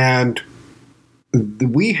 and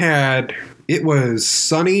it was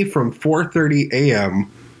sunny from 4:30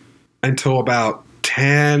 a.m. until about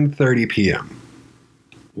 10:30 p.m.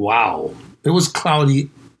 Wow, it was cloudy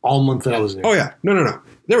all month that I was there. Oh yeah, no.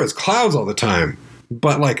 There was clouds all the time,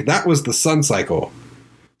 but like that was the sun cycle.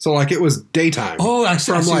 So like it was daytime. Oh, I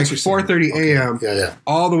see from what like you're saying. 4:30 a.m. Yeah.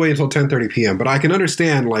 all the way until 10:30 p.m. But I can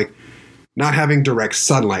understand like not having direct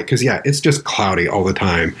sunlight because it's just cloudy all the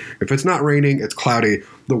time. If it's not raining, it's cloudy.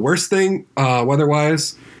 The worst thing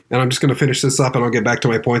weather-wise, and I'm just going to finish this up and I'll get back to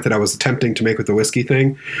my point that I was attempting to make with the whiskey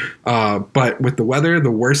thing. But with the weather, the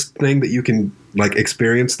worst thing that you can like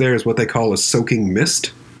experience there is what they call a soaking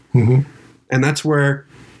mist. Mm-hmm. And that's where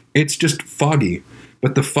it's just foggy.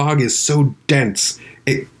 But the fog is so dense,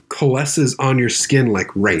 it coalesces on your skin like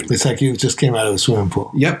rain. It's like you just came out of a swimming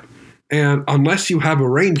pool. Yep. And unless you have a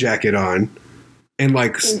rain jacket on and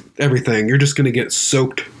like everything, you're just going to get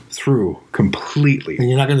soaked through completely. And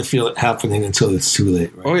you're not going to feel it happening until it's too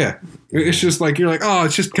late, right? Oh, yeah. It's just like, you're like, oh,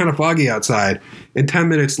 it's just kind of foggy outside. And 10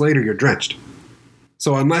 minutes later, you're drenched.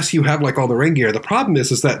 So unless you have like all the rain gear, the problem is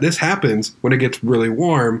that this happens when it gets really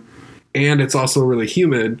warm and it's also really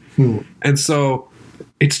humid. And so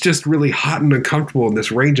it's just really hot and uncomfortable in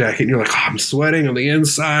this rain jacket. And you're like, oh, I'm sweating on the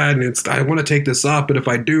inside and I want to take this off. But if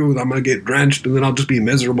I do, I'm going to get drenched and then I'll just be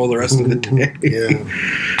miserable the rest of the day.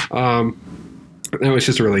 Yeah. That was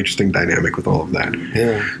just a really interesting dynamic with all of that.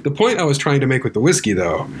 Yeah. The point I was trying to make with the whiskey,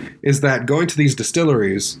 though, is that going to these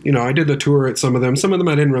distilleries, I did a tour at some of them. Some of them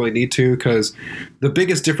I didn't really need to because the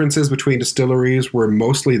biggest differences between distilleries were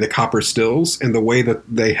mostly the copper stills and the way that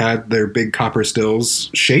they had their big copper stills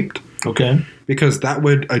shaped. Okay. Because that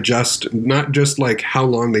would adjust not just like how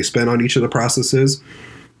long they spent on each of the processes,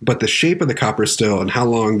 but the shape of the copper still and how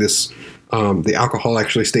long this the alcohol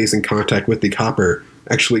actually stays in contact with the copper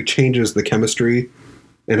actually changes the chemistry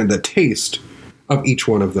and the taste of each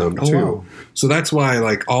one of them too. Wow. So that's why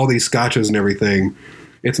like all these scotches and everything,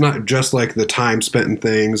 it's not just like the time spent in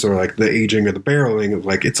things or like the aging or the barreling.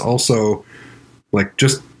 Like it's also like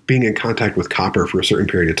just being in contact with copper for a certain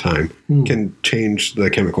period of time can change the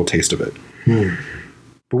chemical taste of it.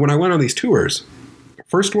 But when I went on these tours,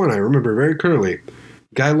 first one I remember very clearly,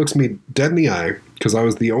 guy looks me dead in the eye because I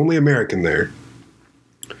was the only American there.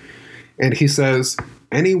 And he says,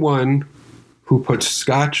 anyone who puts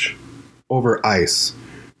scotch over ice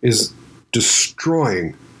is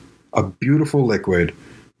destroying a beautiful liquid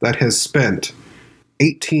that has spent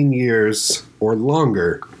 18 years or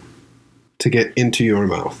longer to get into your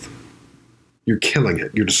mouth. You're killing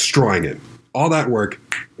it. You're destroying it. All that work,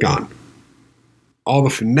 gone. All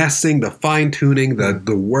the finessing, the fine-tuning,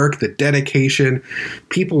 the work, the dedication,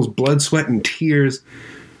 people's blood, sweat, and tears,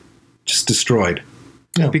 just destroyed.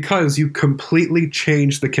 Yeah. because you completely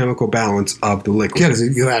change the chemical balance of the liquid. Yeah,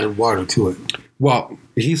 because you added water to it. Well,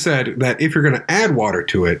 he said that if you're going to add water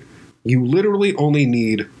to it, you literally only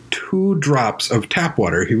need 2 drops of tap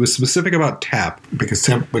water. He was specific about tap. Because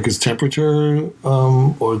temperature,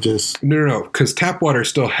 or just No, because tap water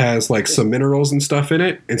still has like some minerals and stuff in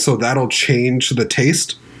it, and so that'll change the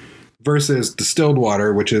taste. Versus distilled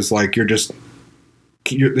water, which is like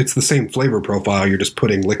it's the same flavor profile. You're just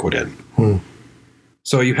putting liquid in.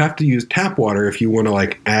 So you have to use tap water if you want to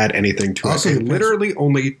like add anything to Also it. And depends- literally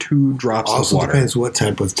only 2 drops of also water. depends what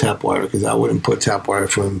type of tap water. Because I wouldn't put tap water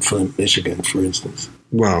from Michigan, for instance.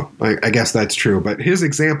 Well, I guess that's true. But his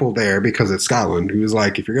example there, because it's Scotland, he was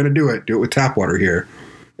like, if you're going to do it with tap water here.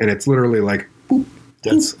 And it's literally like boop,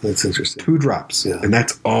 That's interesting. 2 drops. Yeah. And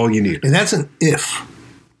that's all you need. And that's an if.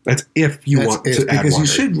 That's if you want to add because water. you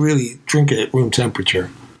should really drink it at room temperature.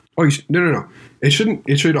 Oh, no. It shouldn't.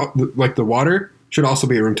 It should, like the water should also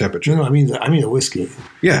be at room temperature. No, I mean the whiskey.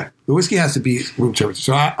 Yeah. The whiskey has to be room temperature.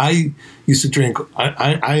 So I used to drink.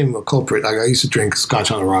 I am a culprit. Like I used to drink Scotch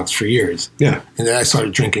on the rocks for years. Yeah. And then I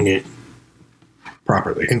started drinking it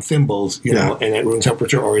Properly. in thimbles, you know, and at room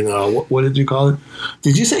temperature, or in what did you call it?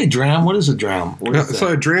 Did you say dram? What is a dram? What is So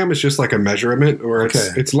that? a dram is just like a measurement, or Okay.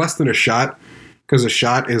 it's less than a shot, because a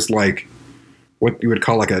shot is like what you would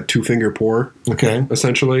call like a 2-finger pour, Okay.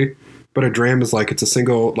 essentially. But a dram is like it's a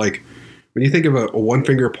single, like when you think of a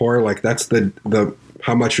 1-finger pour, like that's the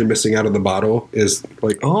how much you're missing out of the bottle is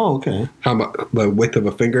like Oh, okay. how much the width of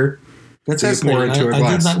a finger. That's So you pour fascinating. into a I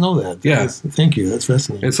did glass. not know that. Yeah. Thank you. That's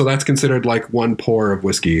fascinating. And so that's considered like 1 pour of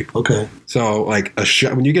whiskey. Okay. So like a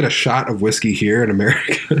shot, when you get a shot of whiskey here in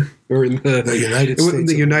America or in the United in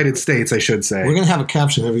States. the United States, I should say. We're going to have a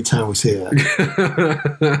caption every time we say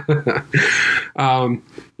that.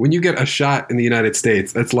 When you get a shot in the United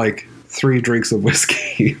States, that's like 3 drinks of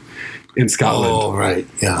whiskey in Scotland, Oh, right.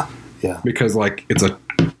 Yeah. Yeah. because like it's a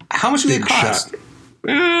How much do they big cost? shot.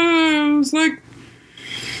 It was like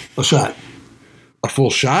A shot. a full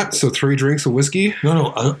shot, so 3 drinks of whiskey.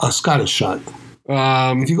 No, a Scottish shot.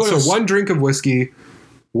 If you go to so 1 drink of whiskey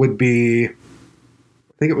would be, I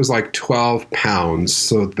think it was like 12 pounds.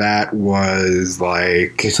 So that was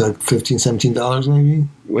like It's like $15, $17 maybe?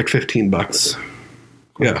 $15.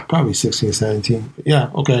 Yeah, Probably 16, 17. Yeah,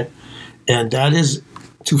 okay. And that is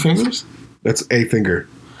 2 fingers? that's a finger,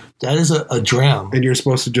 That is a dram. and you're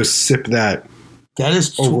supposed to just sip that That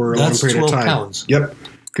is over a long that's period 12 of time. pounds. Yep,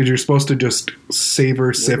 because you're supposed to just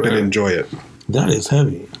savor, sip, and Right. enjoy it. That is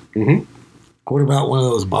heavy. Mhm. What about one of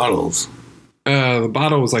those bottles? The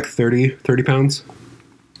bottle was like 30 pounds.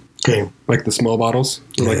 Okay. Like the small bottles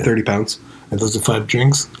were like Yeah. 30 pounds. And those are 5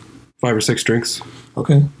 drinks? 5 or 6 drinks.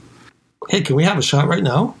 Okay. Hey, can we have a shot right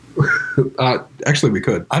now? Actually, we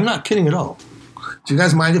could. I'm not kidding at all. Do you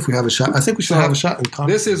guys mind if we have a shot? I think we should have a shot in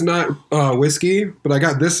common. This is not whiskey, but I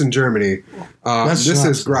got this in Germany. That's This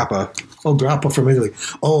shots. is grappa. Oh, grappa from Italy.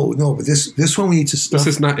 Oh, no, but this one we need to stuff. This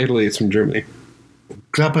is not Italy, it's from Germany.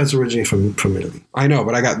 Grappa is originally from Italy. I know,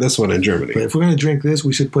 but I got this one in Germany. But if we're gonna drink this,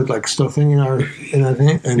 we should put like stuffing in our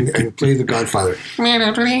thing and play the Godfather.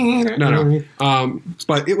 No.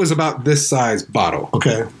 But it was about this size bottle.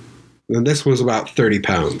 Okay. And this was about 30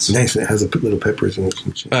 pounds. Nice. It has a little peppers in it.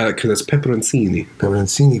 Because it's peperoncini.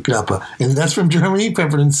 Peperoncini grappa. And that's from Germany,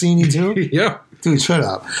 peperoncini too? Yeah. Dude, shut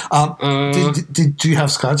up. Do you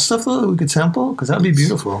have Scotch stuff though that we could sample? Because that'd be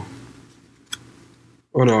beautiful.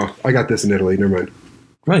 Oh, no. I got this in Italy. Never mind.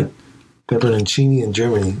 Right. Peperoncini in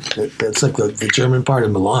Germany. That's like the German part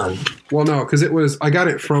of Milan. Well, no, because I got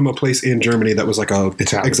it from a place in Germany that was like a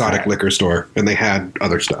Italian, exotic right. liquor store, and they had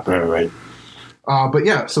other stuff. Right. But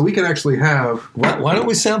yeah, so we can actually have. Why don't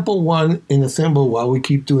we sample one in the thimble while we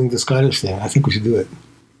keep doing the Scottish thing? I think we should do it.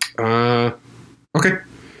 Okay.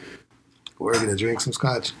 We're going to drink some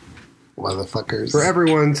Scotch. Motherfuckers. For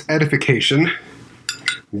everyone's edification,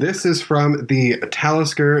 this is from the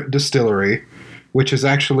Talisker Distillery, which is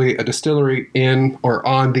actually a distillery in or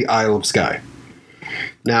on the Isle of Skye.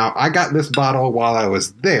 Now, I got this bottle while I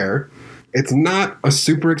was there. It's not a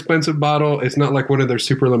super expensive bottle. It's not like one of their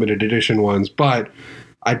super limited edition ones, but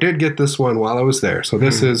I did get this one while I was there. So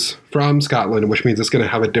this is from Scotland, which means it's going to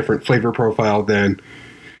have a different flavor profile than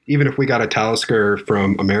even if we got a Talisker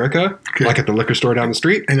from America, Okay. like at the liquor store down the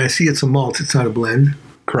street. And I see it's a malt. It's not a blend.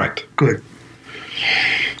 Correct. Good.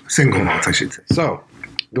 Single malt, I should say. So,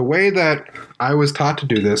 the way that I was taught to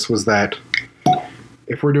do this was that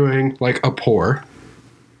if we're doing like a pour,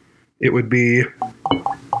 it would be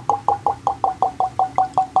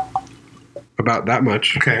about that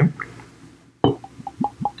much. Okay.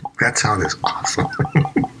 That sound is awesome.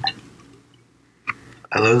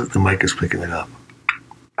 I love that the mic is picking it up.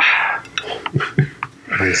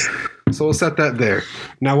 Nice. So we'll set that there.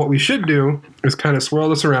 Now what we should do is kind of swirl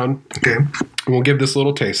this around. Okay. And we'll give this a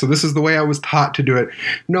little taste. So this is the way I was taught to do it.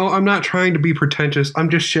 No, I'm not trying to be pretentious. I'm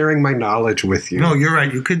just sharing my knowledge with you. No, you're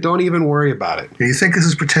right. You could. Don't even worry about it. You think this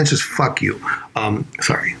is pretentious? Fuck you.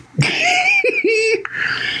 Sorry.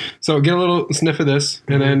 So get a little sniff of this,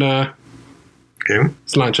 and then Okay.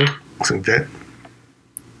 cilantro. Some that.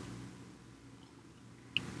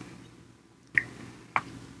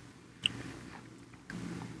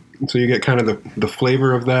 So you get kind of the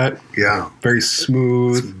flavor of that. Yeah. Very It's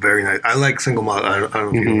smooth. very nice. I like single malt. I don't know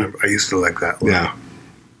if you remember. I used to like that. Yeah.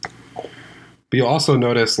 But you'll also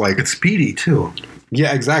notice, like, It's speedy too.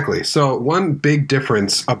 yeah, exactly. So one big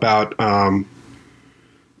difference about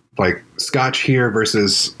like Scotch here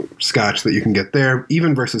versus Scotch that you can get there,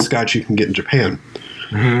 even versus Scotch you can get in Japan,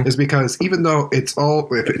 is because even though it's all,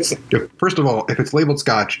 first of all, if it's labeled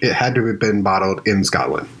Scotch, it had to have been bottled in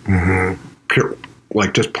Scotland. Pure,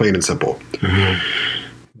 like just plain and simple.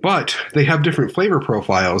 But they have different flavor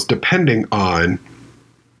profiles depending on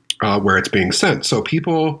where it's being sent. So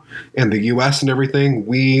people in the US and everything,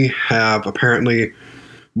 we have apparently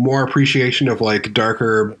more appreciation of like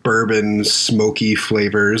darker bourbon, smoky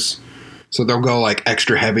flavors. So they'll go like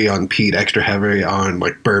extra heavy on peat, extra heavy on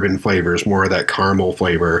like bourbon flavors, more of that caramel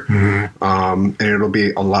flavor. And it'll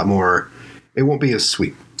be a lot more, it won't be as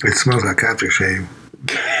sweet. It smells like aftershave.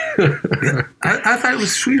 Yeah. I thought it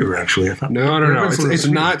was sweeter, actually. I thought No. was a little It's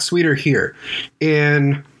sweeter. not sweeter here.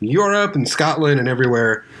 In Europe and Scotland and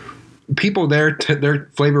everywhere, people there, their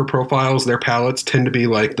flavor profiles, their palates tend to be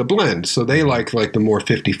like the blend. So they like the more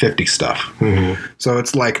 50-50 stuff. So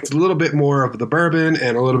it's a little bit more of the bourbon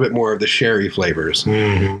and a little bit more of the sherry flavors.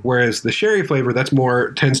 Whereas the sherry flavor,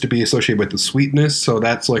 tends to be associated with the sweetness. So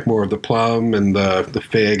that's like more of the plum and the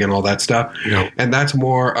fig and all that stuff. Yeah. And that's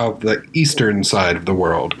more of the eastern side of the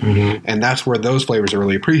world. And that's where those flavors are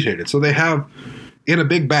really appreciated. So they have, in a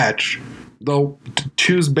big batch, they'll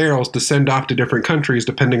choose barrels to send off to different countries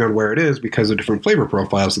depending on where it is because of different flavor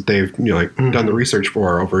profiles that they've done the research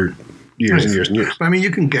for over years and years and years. I mean, you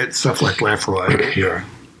can get stuff like Lafroy here.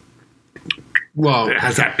 Well, It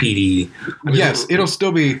has that peaty. yes, it'll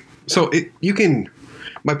still be. So you can.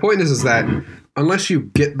 My point is that unless you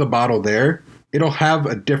get the bottle there, it'll have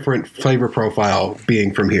a different flavor profile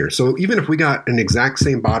being from here. So even if we got an exact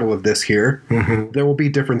same bottle of this here, there will be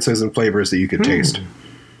differences in flavors that you could taste.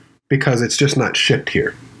 Because it's just not shipped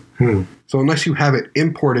here. So unless you have it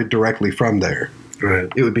imported directly from there, Right.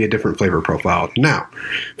 it would be a different flavor profile. Now,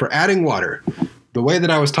 for adding water, the way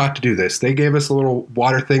that I was taught to do this, they gave us a little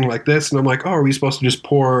water thing like this, and I'm like, oh, are we supposed to just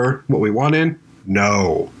pour what we want in?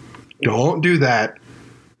 No. Don't do that.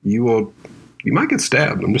 You might get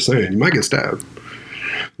stabbed. I'm just saying, you might get stabbed.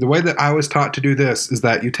 The way that I was taught to do this is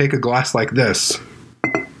that you take a glass like this,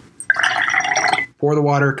 pour the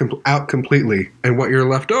water out completely, and what you're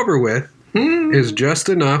left over with is just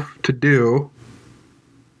enough to do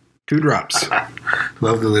 2 drops.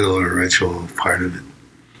 Love the little ritual part of it.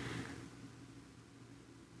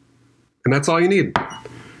 And that's all you need.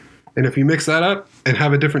 And if you mix that up and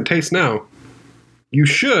have a different taste now, you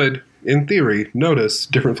should, in theory, notice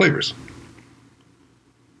different flavors.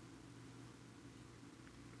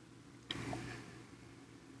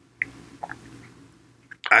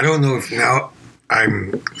 I don't know if now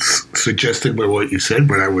I'm suggested by what you said,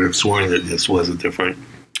 but I would have sworn that this was a different.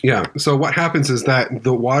 Yeah. So what happens is that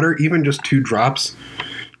the water, even just 2 drops,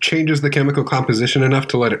 changes the chemical composition enough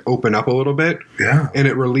to let it open up a little bit. Yeah. And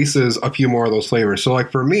it releases a few more of those flavors. So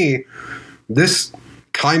like for me, this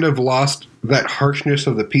kind of lost that harshness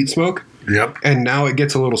of the peat smoke, Yep. and now it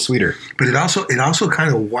gets a little sweeter. But it also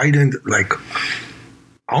kind of widened, like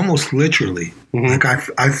almost literally. Like I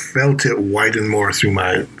felt it widen more through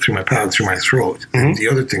my palate, through my throat. And the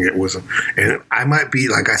other thing it wasn't, and I might be,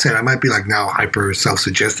 like I said, I might be like now hyper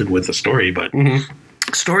self-suggested with the story, but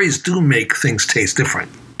stories do make things taste different.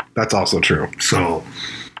 That's also true. So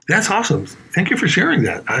that's awesome. Thank you for sharing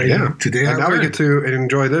that. Today And I now we learned. get to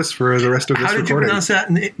enjoy this for the rest of this How did you recording. pronounce that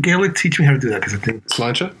in Gaelic? Teach me how to do that, because I think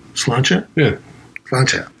Slancha? slancha, Yeah.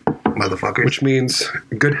 slancha, motherfucker. Which means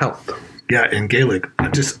good health. Yeah, in Gaelic. I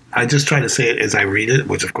just try to say it as I read it,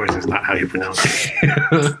 which of course is not how you pronounce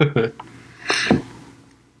it.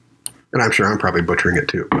 And I'm sure I'm probably butchering it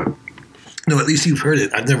too. But No, at least you've heard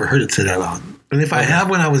it. I've never heard it said out loud. And if I have,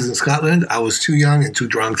 when I was in Scotland, I was too young and too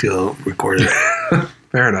drunk to record it.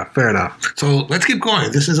 fair enough. So let's keep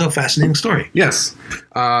going. This is a fascinating story. Yes.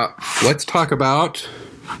 Let's talk about...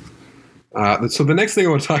 so the next thing I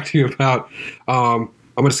want to talk to you about...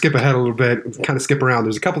 I'm going to skip ahead a little bit, kind of skip around.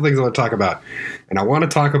 There's a couple things I want to talk about. And I want to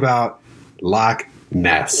talk about Loch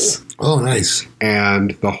Ness. Oh, nice.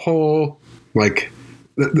 And the whole, like...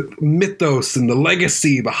 the mythos and the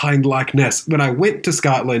legacy behind Loch Ness. When I went to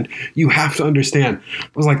Scotland, you have to understand. I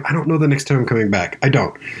was like, I don't know the next time I'm coming back. I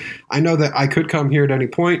don't. I know that I could come here at any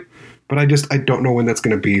point, but I don't know when that's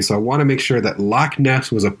going to be. So I want to make sure that Loch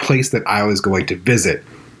Ness was a place that I was going to visit.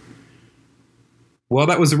 Well,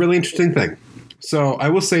 that was a really interesting thing. So I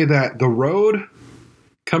will say that the road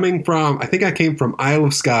coming from, I think I came from Isle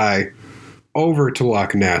of Skye over to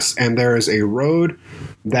Loch Ness, and there is a road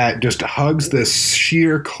that just hugs this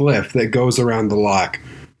sheer cliff that goes around the loch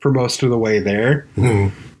for most of the way there.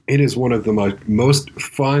 Mm. It is one of the most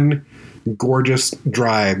fun, gorgeous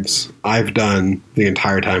drives I've done the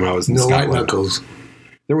entire time I was in Scotland. No white knuckles.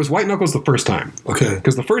 There was white knuckles the first time. Okay.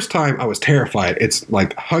 Because the first time I was terrified. It's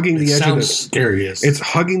like hugging the edge of this. Scary. It's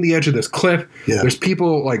hugging the edge of this cliff. Yeah. There's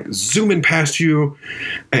people like zooming past you.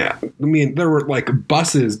 I mean, there were like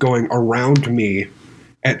buses going around me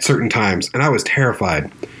at certain times, and I was terrified.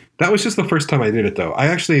 That was just the first time I did it, though. I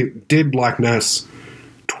actually did Loch Ness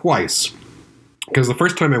twice. Because the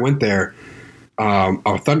first time I went there,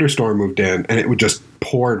 a thunderstorm moved in, and it would just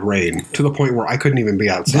poured rain to the point where I couldn't even be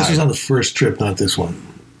outside. This was on the first trip, not this one.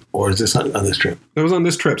 Or is this on this trip? It was on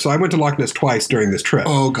this trip. So I went to Loch Ness twice during this trip.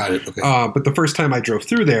 Oh, got it. Okay. But the first time I drove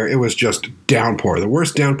through there, it was just downpour. The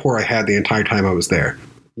worst downpour I had the entire time I was there.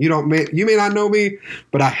 You may not know me,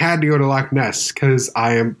 but I had to go to Loch Ness because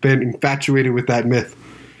I have been infatuated with that myth,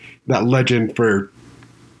 that legend for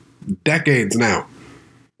decades now.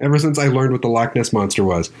 Ever since I learned what the Loch Ness Monster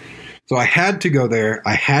was. So I had to go there.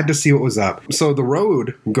 I had to see what was up. So the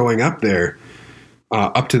road going up there,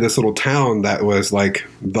 up to this little town that was like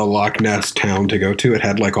the Loch Ness town to go to. It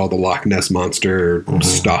had like all the Loch Ness Monster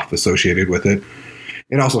stuff associated with it.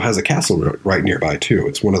 It also has a castle right nearby too.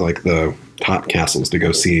 It's one of like the top castles to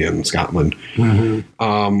go see in Scotland.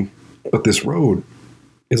 Mm-hmm. But this road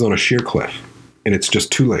is on a sheer cliff, and it's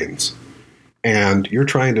just 2 lanes. And you're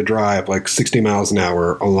trying to drive like 60 miles an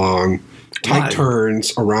hour along tight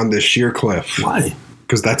turns around this sheer cliff. Why?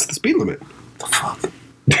 Because that's the speed limit. The fuck?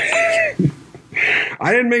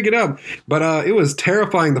 I didn't make it up, but it was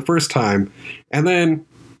terrifying the first time. And then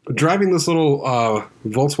driving this little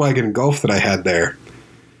Volkswagen Golf that I had there,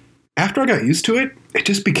 after I got used to it, it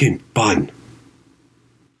just became fun.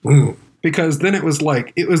 Mm. Because then it was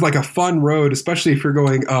like a fun road, especially if you're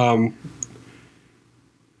going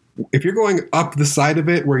up the side of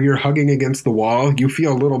it where you're hugging against the wall, you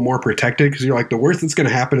feel a little more protected because you're like, the worst that's going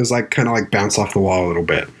to happen is like kind of like bounce off the wall a little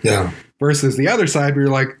bit. Yeah. Versus the other side where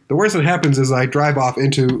you're like, the worst that happens is I drive off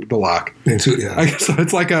into the loch. So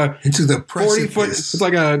it's like a into the 40-foot. It's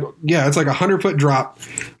like a 100-foot drop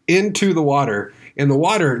into the water. And the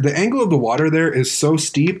water, the angle of the water there is so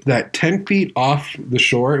steep that 10 feet off the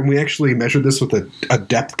shore, and we actually measured this with a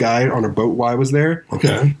depth guide on a boat while I was there.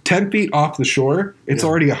 Okay. 10 feet off the shore, it's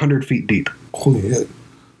already 100 feet deep. Holy shit.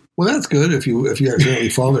 Well, that's good. If you accidentally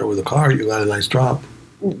fall there with a car, you got a nice drop.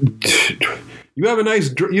 You have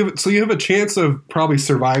you have a chance of probably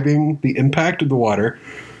surviving the impact of the water,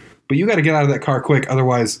 but you got to get out of that car quick,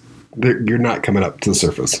 otherwise you're not coming up to the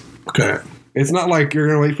surface. Okay. It's not like you're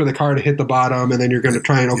going to wait for the car to hit the bottom and then you're going to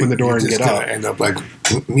try and open the door and get up. End up like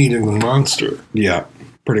meeting the monster. Yeah,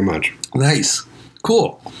 pretty much. Nice.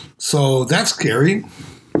 Cool. So that's scary.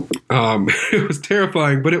 It was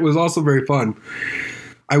terrifying, but it was also very fun.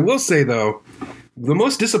 I will say, though, the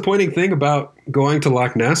most disappointing thing about going to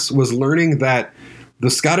Loch Ness was learning that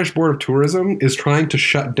the Scottish Board of Tourism is trying to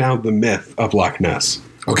shut down the myth of Loch Ness.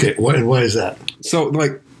 Okay, why is that? So,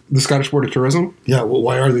 like, the Scottish Board of Tourism? Yeah, well,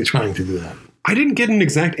 why are they trying to do that? I didn't get an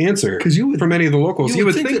exact answer from any of the locals. You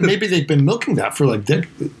would think that maybe they've been milking that for like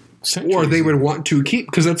centuries. Or they would want to keep,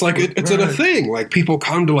 because it's like, it's a thing. Like, people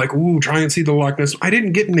come to like, ooh, try and see the Loch Ness. I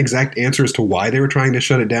didn't get an exact answer as to why they were trying to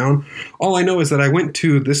shut it down. All I know is that I went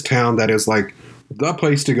to this town that is like the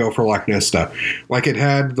place to go for Loch Ness stuff. Like, it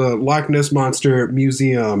had the Loch Ness Monster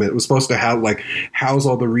Museum. It was supposed to have like house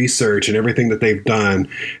all the research and everything that they've done.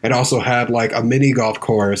 It also had like a mini golf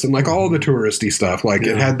course and like all the touristy stuff. Like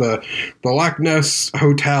it had the Loch Ness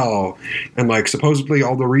Hotel, and like supposedly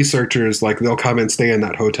all the researchers, like they'll come and stay in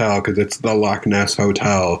that hotel because it's the Loch Ness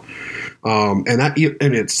Hotel. And that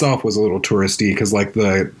in itself was a little touristy because like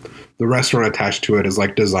the restaurant attached to it is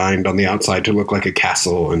like designed on the outside to look like a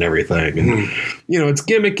castle and everything. And, you know, it's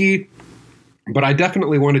gimmicky, but I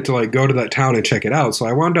definitely wanted to like go to that town and check it out. So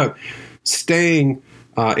I wound up staying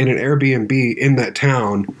in an Airbnb in that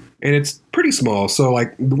town, and it's pretty small. So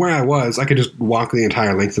like where I was, I could just walk the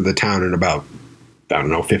entire length of the town in about, I don't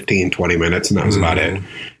know, 15, 20 minutes. And that was about it.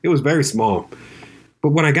 It was very small.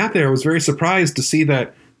 But when I got there, I was very surprised to see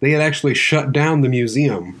that they had actually shut down the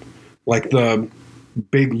museum, like the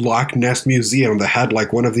big Loch Ness museum that had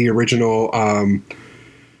like one of the original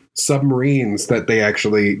submarines that they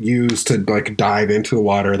actually used to like dive into the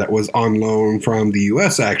water that was on loan from the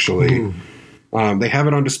U.S. actually. They have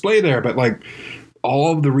it on display there, but like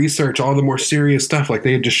all of the research, all the more serious stuff, like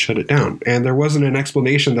they had just shut it down. And there wasn't an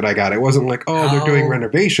explanation that I got. It wasn't like, oh, they're doing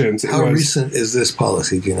renovations. How recent is this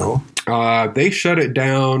policy, do you know? They shut it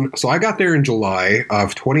down. So I got there in July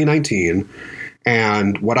of 2019.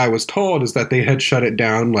 And what I was told is that they had shut it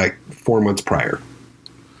down like 4 months prior.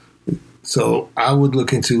 So I would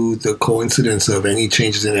look into the coincidence of any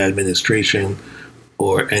changes in administration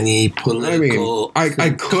or any political. I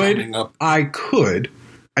could.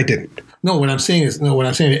 I didn't. No, what I'm saying is,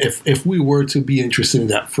 if we were to be interested in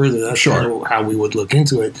that further, that's kind of how we would look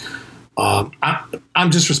into it.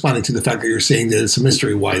 I'm just responding to the fact that you're saying that it's a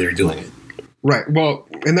mystery why they're doing it. Right. Well,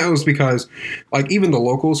 and that was because, like, even the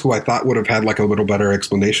locals who I thought would have had, like, a little better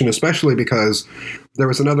explanation, especially because there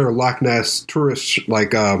was another Loch Ness tourist,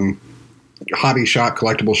 like, hobby shop,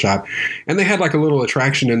 collectible shop, and they had, like, a little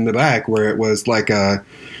attraction in the back where it was, like, a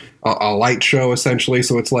light show, essentially.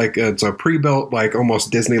 So it's like, it's a pre-built, like,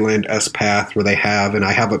 almost Disneyland-esque path where they have, and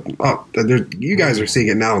I have you guys are seeing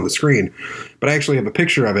it now on the screen, but I actually have a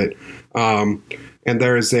picture of it. And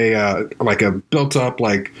there's like a built-up,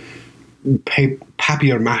 like,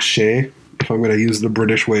 papier-mâché, if I'm going to use the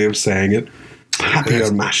British way of saying it.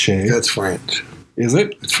 Papier-mâché. That's French. Is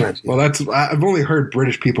it? It's French. Yeah. Well, I've only heard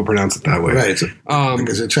British people pronounce it that way. Right.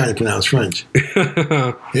 Because they're trying to pronounce French.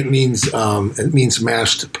 It means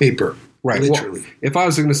mashed paper. Right. Literally. Well, if I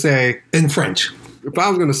was going to say... In French. If I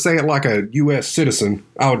was going to say it like a U.S. citizen,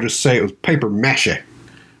 I would just say it was papier-mâché.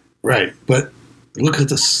 Right. But look at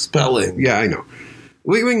the spelling. Yeah, I know.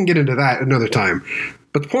 We can get into that another time.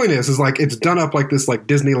 But the point is like it's done up like this like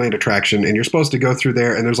Disneyland attraction, and you're supposed to go through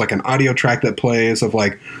there, and there's like an audio track that plays of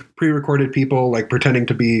like pre-recorded people like pretending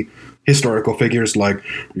to be historical figures, like,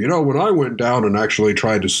 you know, when I went down and actually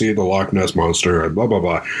tried to see the Loch Ness Monster and blah, blah,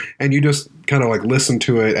 blah. And you just kind of like listen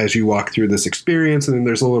to it as you walk through this experience, and then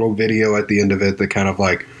there's a little video at the end of it that kind of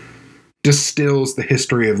like distills the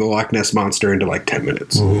history of the Loch Ness Monster into like 10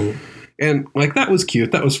 minutes. Mm-hmm. And like that was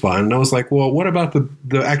cute. That was fun. And I was like, well, what about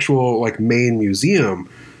the actual like main museum,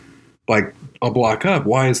 like a block up?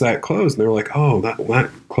 Why is that closed? And they were like, oh,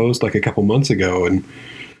 that closed like a couple months ago. And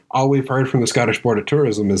all we've heard from the Scottish Board of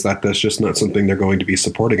Tourism is that that's just not something they're going to be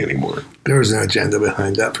supporting anymore. There's an agenda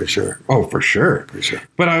behind that for sure. Oh, for sure. For sure.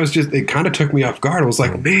 But it kind of took me off guard. I was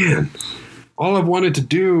like, man, all I've wanted to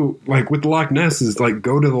do, like with the Loch Ness, is like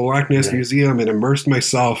go to the Loch Ness Museum and immerse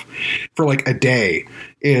myself for like a day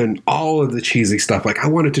in all of the cheesy stuff. Like I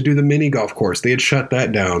wanted to do the mini golf course. They had shut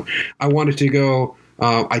that down. I wanted to go.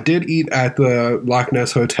 I did eat at the Loch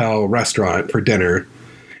Ness Hotel restaurant for dinner,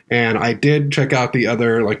 and I did check out the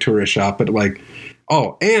other like tourist shop. But like,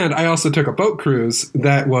 and I also took a boat cruise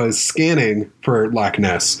that was scanning for Loch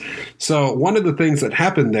Ness. So one of the things that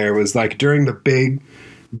happened there was like during the big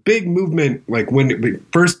movement, like when it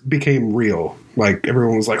first became real, like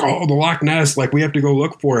everyone was like, oh, the Loch Ness, like we have to go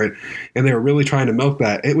look for it. And they were really trying to milk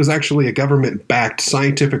that. It was actually a government-backed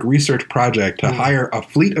scientific research project to hire a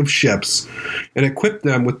fleet of ships and equip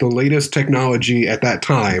them with the latest technology at that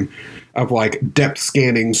time of like depth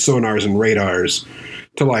scanning sonars and radars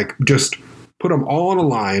to like just put them all on a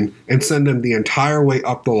line and send them the entire way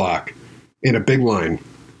up the loch in a big line.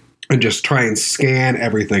 And just try and scan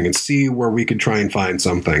everything and see where we could try and find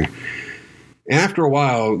something. And after a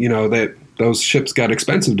while, you know, that those ships got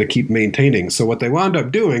expensive to keep maintaining. So what they wound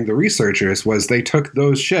up doing, the researchers, was they took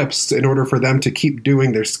those ships in order for them to keep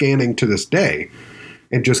doing their scanning to this day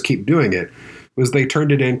and just keep doing it, was they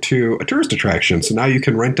turned it into a tourist attraction. So now you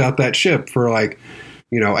can rent out that ship for like,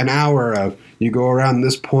 you know, an hour of, you go around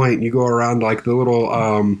this point, you go around like the little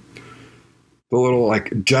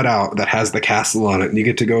like jut out that has the castle on it, and you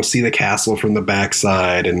get to go see the castle from the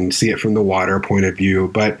backside and see it from the water point of view.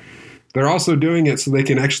 But they're also doing it so they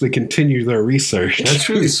can actually continue their research. That's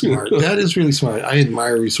really smart. That is really smart. I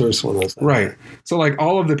admire resourcefulness. Right. So like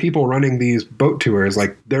all of the people running these boat tours,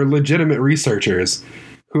 like they're legitimate researchers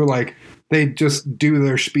who like they just do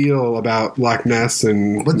their spiel about Loch Ness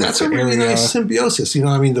and. But that's a really nice symbiosis. You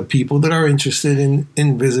know, I mean, the people that are interested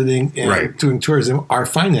in visiting and doing tourism are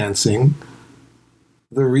financing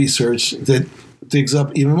the research that digs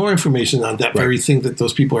up even more information on that very thing that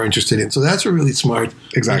those people are interested in. So that's a really smart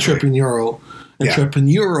entrepreneurial.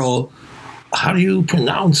 How do you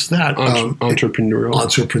pronounce that? Entrepreneurial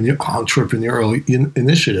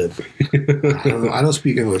initiative. I don't know. I don't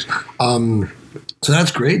speak English. So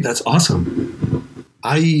that's great. That's awesome.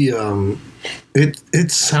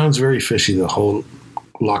 It sounds very fishy, the whole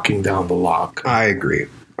locking down the loch. I agree.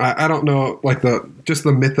 I don't know, like the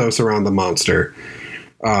mythos around the monster.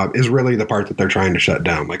 is really the part that they're trying to shut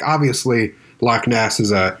down. Like, obviously, Loch Ness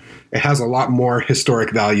it has a lot more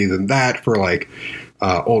historic value than that for like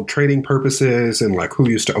old trading purposes and like who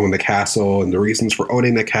used to own the castle and the reasons for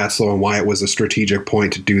owning the castle and why it was a strategic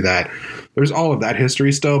point to do that. There's all of that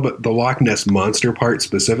history still, but the Loch Ness monster part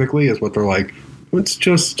specifically is what they're like, let's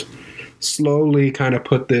just slowly kind of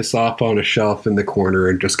put this off on a shelf in the corner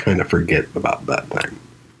and just kind of forget about that thing.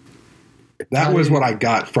 That was what I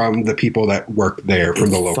got from the people that worked there,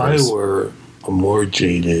 from the locals. If I were a more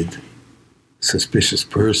jaded, suspicious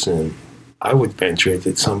person, I would venture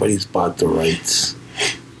that somebody's bought the rights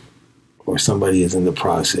or somebody is in the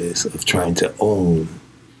process of trying to own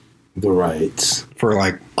the rights for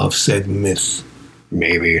like of said myth.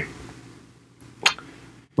 Maybe.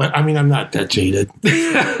 But I mean, I'm not that jaded.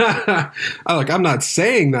 I'm not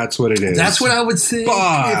saying that's what it is. That's what I would say.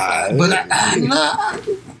 But I'm not.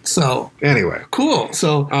 So anyway, cool.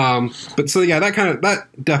 So, that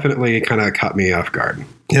definitely kind of caught me off guard.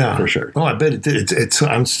 Yeah, for sure. Oh, I bet it did.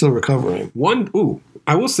 I'm still recovering.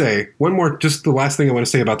 I will say one more. Just the last thing I want to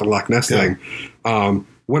say about the Loch Ness thing.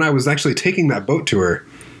 When I was actually taking that boat tour,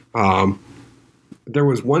 there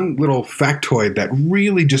was one little factoid that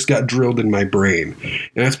really just got drilled in my brain,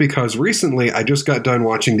 and that's because recently I just got done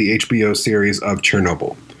watching the HBO series of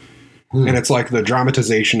Chernobyl. And it's like the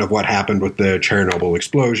dramatization of what happened with the Chernobyl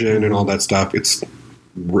explosion and all that stuff. It's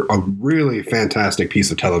a really fantastic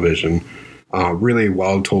piece of television. Really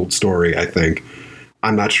well-told story, I think.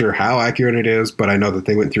 I'm not sure how accurate it is, but I know that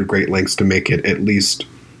they went through great lengths to make it at least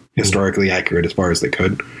historically accurate as far as they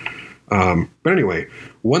could. But anyway,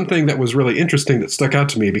 one thing that was really interesting that stuck out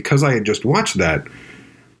to me because I had just watched that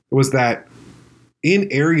was that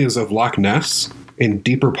in areas of Loch Ness, in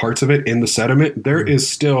deeper parts of it, in the sediment, there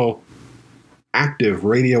is still active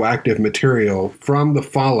radioactive material from the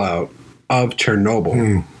fallout of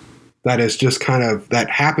Chernobyl. That is just that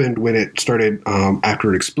happened when it started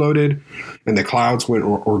after it exploded and the clouds were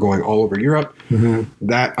going all over Europe.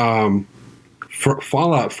 That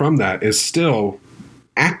fallout from that is still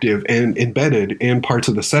active and embedded in parts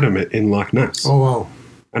of the sediment in Loch Ness. Oh, wow.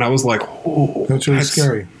 And I was like, oh, that's really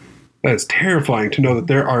scary. That's terrifying to know that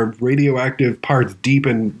there are radioactive parts deep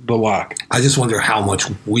in the loch. I just wonder how much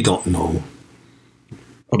we don't know.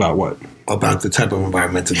 About what? About the type of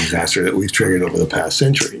environmental disaster that we've triggered over the past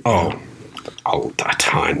century. Oh, a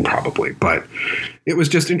ton probably. But it was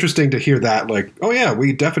just interesting to hear that, like, oh yeah,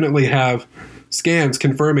 we definitely have scans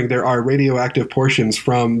confirming there are radioactive portions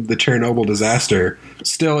from the Chernobyl disaster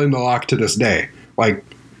still in the loch to this day. Like,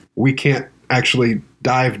 we can't actually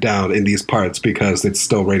dive down in these parts because it's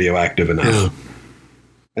still radioactive enough. Yeah.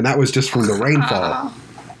 And that was just from the rainfall.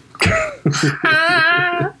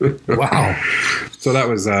 Wow. So that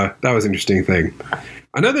was an interesting thing.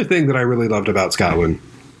 Another thing that I really loved about Scotland,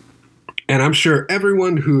 and I'm sure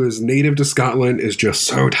everyone who is native to Scotland is just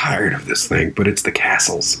so tired of this thing, but it's the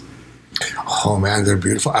castles. Oh man, they're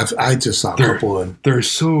beautiful. I just saw a couple. They're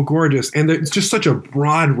so gorgeous, and it's just such a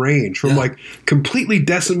broad range from like completely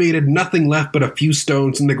decimated, nothing left but a few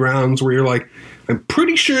stones in the grounds where you're like, I'm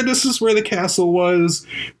pretty sure this is where the castle was,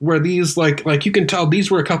 where these like you can tell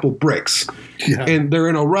these were a couple bricks. Yeah. And they're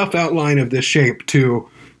in a rough outline of this shape to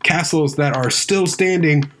castles that are still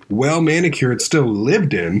standing, well manicured, still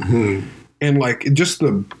lived in. Mm-hmm. And like just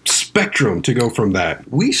the spectrum to go from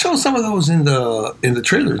that. We show some of those in the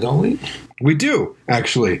trailer, don't we? We do,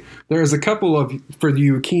 actually. There's a couple of, for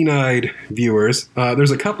you keen-eyed viewers, there's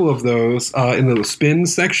a couple of those in the spin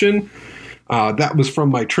section. That was from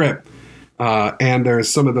my trip. And there's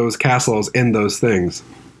some of those castles in those things.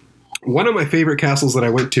 One of my favorite castles that I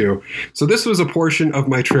went to, so this was a portion of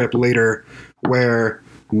my trip later where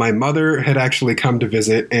my mother had actually come to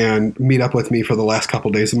visit and meet up with me for the last couple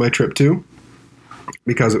days of my trip too,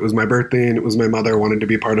 because it was my birthday and it was my mother wanted to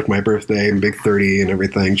be part of my birthday and big 30 and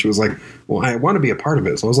everything. She was like, well, I want to be a part of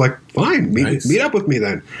it. So I was like, fine, meet up with me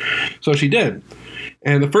then. So she did.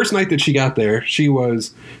 And the first night that she got there, she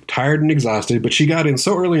was tired and exhausted, but she got in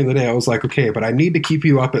so early in the day, I was like, okay, but I need to keep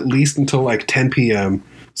you up at least until like 10 p.m.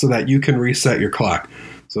 so that you can reset your clock.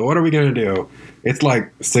 So what are we going to do? It's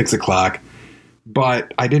like 6 o'clock,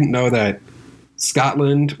 but I didn't know that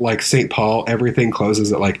Scotland, like St. Paul, everything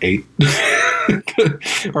closes at like 8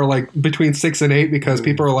 or like between 6 and 8 because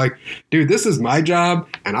people are like, dude, this is my job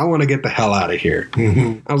and I want to get the hell out of here.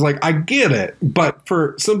 Mm-hmm. I was like, I get it. But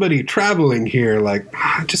for somebody traveling here, like,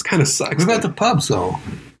 it just kind of sucks. What about the pubs though?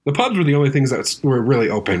 The pubs were the only things that were really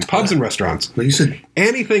open. Pubs and restaurants. But you said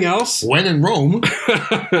Anything else? when in Rome.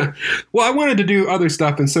 Well, I wanted to do other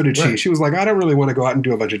stuff, and so did she. Right. She was like, I don't really want to go out and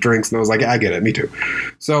do a bunch of drinks. And I was like, I get it. Me too.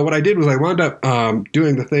 So what I did was I wound up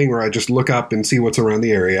doing the thing where I just look up and see what's around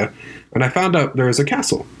the area. And I found out there was a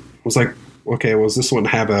castle. I was like, okay, well, does this one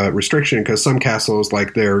have a restriction? Because some castles,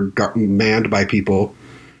 like, they're manned by people.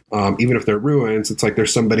 Even if they're ruins, it's like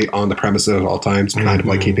there's somebody on the premises at all times, kind of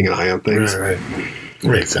like keeping an eye on things. Right.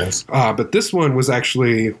 Makes sense. But this one was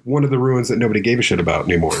actually one of the ruins that nobody gave a shit about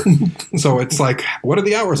anymore. So it's like, what are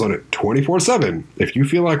the hours on it? 24/7. If you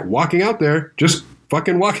feel like walking out there, just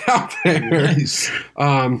fucking walk out there. Nice.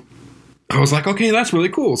 I was like, okay, that's really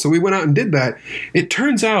cool. So we went out and did that. It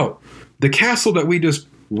turns out the castle that we just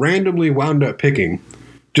randomly wound up picking,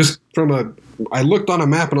 I looked on a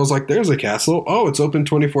map and I was like, there's a castle. Oh, it's open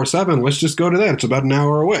 24/7. Let's just go to that. It's about an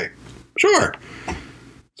hour away. Sure.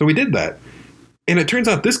 So we did that. And it turns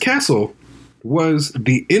out this castle was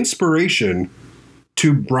the inspiration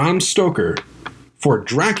to Bram Stoker for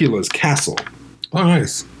Dracula's castle. Oh,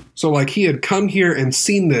 nice. So, like, he had come here and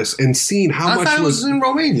seen this and seen how I much thought it was in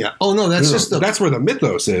Romania. Oh, no, that's just the... that's where the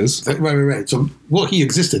mythos is. Right. So, well, he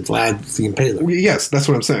existed, Vlad the Impaler. Yes, that's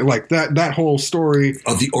what I'm saying. Like, that whole story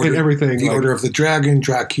Of the order, and everything. the like, Order of the Dragon,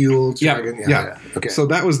 Dracule, Yeah, Dragon. yeah. Okay. So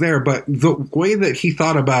that was there, but the way that he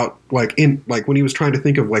thought about, like, when he was trying to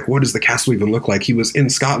think of, like, what does the castle even look like, he was in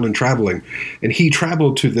Scotland traveling, and he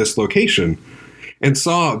traveled to this location and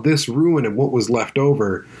saw this ruin and what was left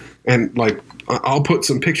over. And, like, I'll put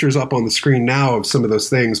some pictures up on the screen now of some of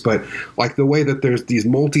those things, but, like, the way that there's these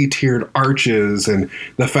multi-tiered arches and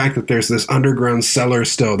the fact that there's this underground cellar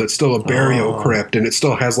still that's still a burial crypt, and it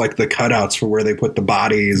still has, like, the cutouts for where they put the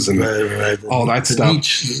bodies and Right. all that The stuff.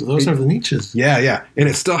 niche, those are the niches. Yeah. And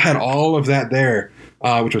it still had all of that there,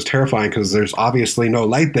 which was terrifying because there's obviously no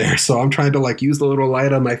light there. So I'm trying to, like, use the little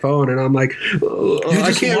light on my phone, and I'm like, I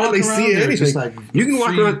just can't walk really around see there, anything. just, like, You can walk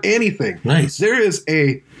free- around anything. Nice. There is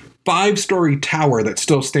a 5-story tower that's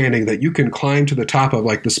still standing that you can climb to the top of,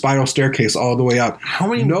 like the spiral staircase all the way up. How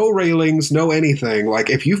many- No railings, no anything.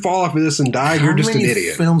 Like, if you fall off of this and die, you're just an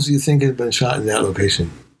idiot. films do you think have been shot in that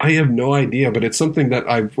location? I have no idea, but it's something that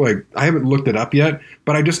I haven't looked it up yet,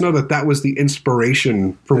 but I just know that was the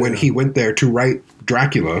inspiration for when he went there to write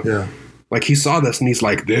Dracula. Yeah. Like, he saw this and he's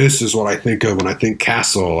like, this is what I think of when I think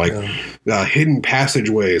castle, like hidden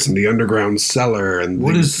passageways and the underground cellar. And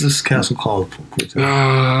What is this castle called?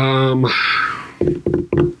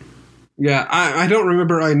 Yeah, I don't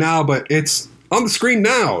remember right now, but it's on the screen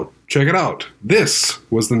now. Check it out. This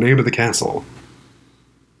was the name of the castle.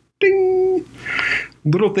 Ding!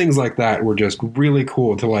 Little things like that were just really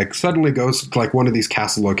cool to, like, suddenly go to, like, one of these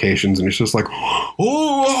castle locations and it's just like,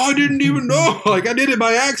 oh, I didn't even know. Like, I did it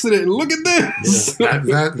by accident. And look at this.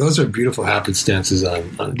 Those are beautiful happenstances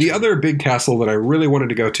on The other big castle that I really wanted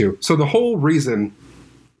to go to. So the whole reason,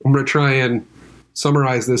 I'm going to try and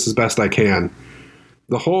summarize this as best I can.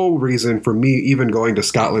 The whole reason for me even going to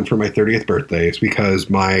Scotland for my 30th birthday is because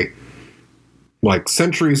my, like,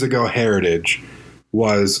 centuries ago heritage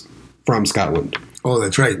was from Scotland. Oh,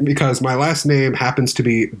 that's right. Because my last name happens to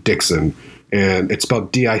be Dixon, and it's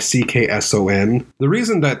spelled Dickson. The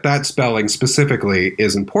reason that spelling specifically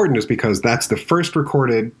is important is because that's the first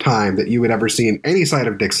recorded time that you would ever see in any side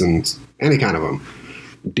of Dixon's, any kind of them,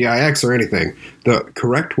 Dix or anything. The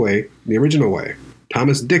correct way, the original way,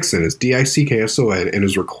 Thomas Dixon is Dickson, and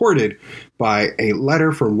is recorded by a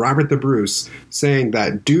letter from Robert the Bruce saying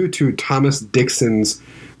that due to Thomas Dixon's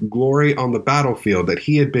glory on the battlefield, that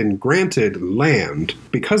he had been granted land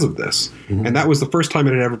because of this. Mm-hmm. And that was the first time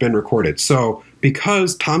it had ever been recorded. So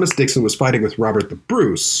because Thomas Dixon was fighting with Robert the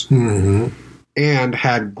Bruce and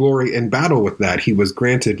had glory in battle with that, he was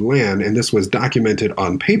granted land, and this was documented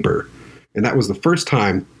on paper. And that was the first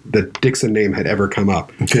time the Dixon name had ever come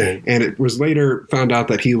up. Okay. And it was later found out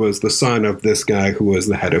that he was the son of this guy who was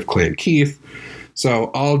the head of Clan Keith. So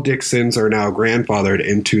all Dixons are now grandfathered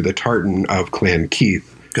into the tartan of Clan Keith.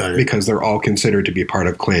 Got it. Because they're all considered to be part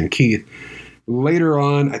of Clan Keith. Later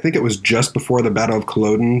on, I think it was just before the Battle of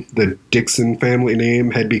Culloden, the Dixon family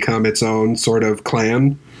name had become its own sort of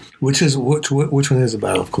clan. Which one is the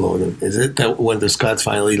Battle of Culloden? Is it that when the Scots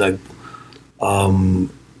finally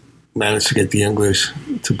managed to get the English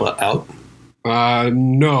to butt out?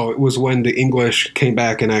 No, it was when the English came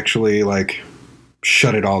back and actually, like,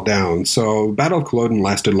 shut it all down. So Battle of Culloden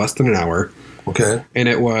lasted less than an hour. Okay. And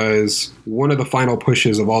it was one of the final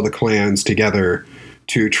pushes of all the clans together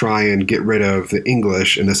to try and get rid of the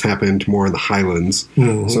English, and this happened more in the Highlands.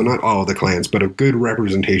 Mm-hmm. So not all of the clans, but a good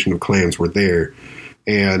representation of clans were there.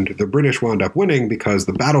 And the British wound up winning because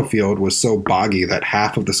the battlefield was so boggy that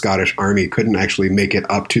half of the Scottish army couldn't actually make it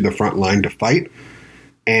up to the front line to fight.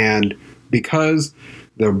 And because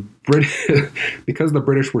the because the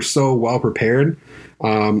British were so well prepared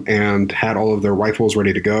and had all of their rifles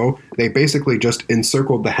ready to go, they basically just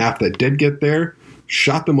encircled the half that did get there,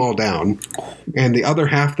 shot them all down, and the other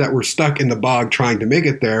half that were stuck in the bog trying to make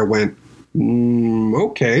it there went,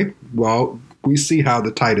 okay, well, we see how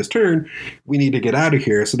the tide has turned. We need to get out of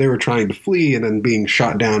here. So they were trying to flee and then being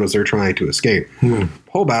shot down as they're trying to escape. The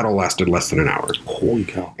whole battle lasted less than an hour. Holy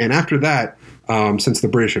cow. And after that, since the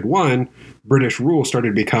British had won, British rule started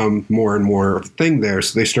to become more and more of a thing there.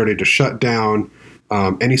 So they started to shut down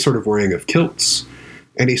any sort of wearing of kilts,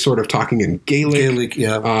 any sort of talking in Gaelic,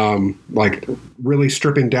 like really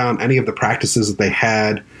stripping down any of the practices that they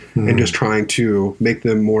had and just trying to make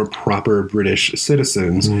them more proper British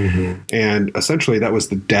citizens. And essentially that was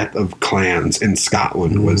the death of clans in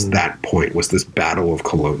Scotland was that point, was this Battle of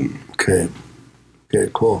Culloden. Okay,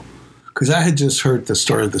 cool. Because I had just heard the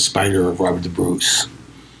story of the spider of Robert the Bruce.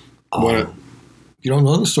 What? You don't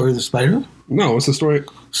know the story of the spider? No, what's the story?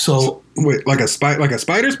 So wait, like a spider?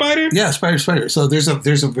 Yeah, spider. So there's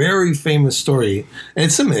a very famous story, and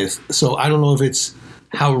it's a myth. So I don't know if it's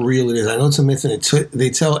how real it is. I know it's a myth, and they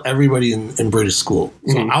tell everybody in British school.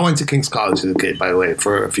 So I went to King's College, okay, by the way,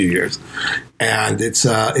 for a few years, and it's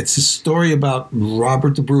a story about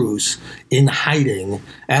Robert the Bruce in hiding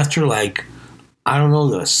after I don't know,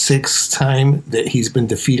 the 6th time that he's been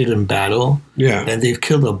defeated in battle. Yeah. And they've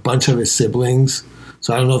killed a bunch of his siblings.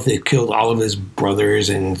 So I don't know if they've killed all of his brothers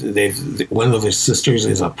and one of his sisters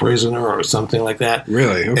is a prisoner or something like that.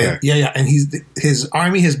 Really? Okay. And, and his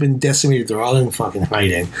army has been decimated. They're all in fucking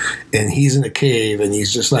hiding. And he's in a cave and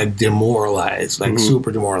he's just demoralized,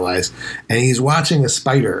 super demoralized. And he's watching a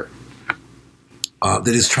spider that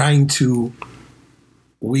is trying to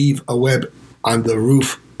weave a web on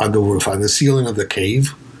the ceiling of the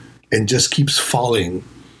cave, and just keeps falling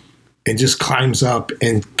and just climbs up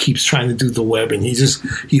and keeps trying to do the web. And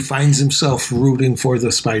he finds himself rooting for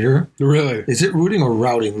the spider. Really? Is it rooting or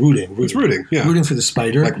routing? Rooting. It's rooting, yeah. Rooting for the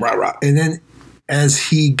spider. Like rah. And then as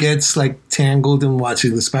he gets tangled in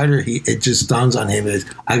watching the spider, it just dawns on him that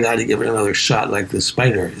I got to give it another shot like the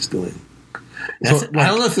spider is doing. I don't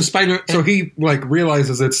know if the spider... So he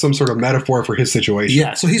realizes it's some sort of metaphor for his situation.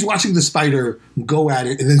 Yeah, so he's watching the spider go at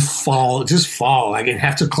it and then fall, and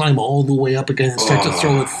have to climb all the way up again and start to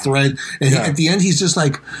throw a thread. And at the end, he's just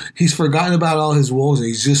he's forgotten about all his woes and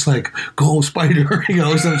he's just go spider,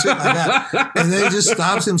 some shit like that. And then he just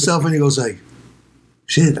stops himself and he goes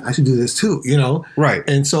shit, I should do this too, Right.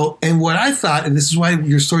 And what I thought, and this is why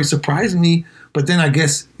your story surprised me, but then I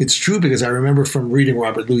guess it's true because I remember from reading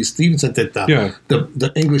Robert Louis Stevenson that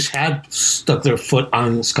the English had stuck their foot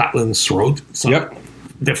on Scotland's throat. So yep.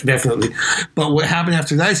 Definitely. But what happened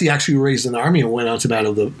after that is he actually raised an army and went out to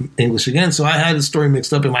battle the English again. So I had the story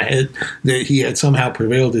mixed up in my head that he had somehow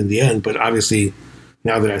prevailed in the end. But obviously,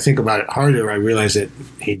 now that I think about it harder, I realize that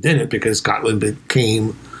he didn't because Scotland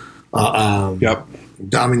became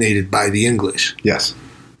dominated by the English. Yes.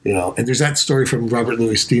 And there's that story from Robert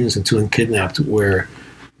Louis Stevenson too in Kidnapped where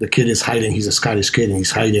the kid is hiding. He's a Scottish kid and he's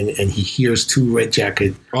hiding and he hears 2 red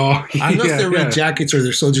jackets. Oh, I don't know if they're red jackets or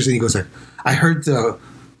they're soldiers. And he goes I heard the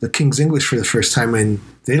King's English for the first time and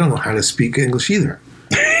they don't know how to speak English either.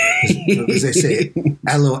 Because they say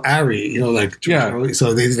 "Allo Ari,"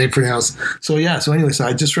 So they pronounce. So anyway, so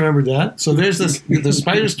I just remembered that. So there's the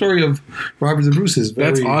spider story of Robert the Bruce is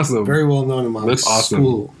that's awesome. Very well known among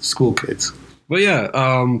school kids. But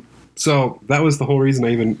yeah, so that was the whole reason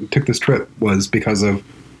I even took this trip was because of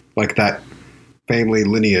that family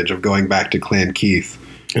lineage of going back to Clan Keith.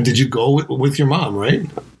 And did you go with your mom, right?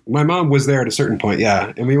 My mom was there at a certain point,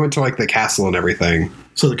 yeah. And we went to the castle and everything.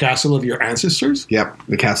 So the castle of your ancestors? Yep,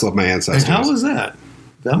 the castle of my ancestors. And how was that?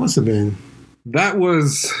 That must have been... That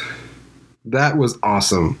was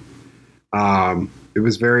awesome. It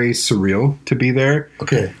was very surreal to be there.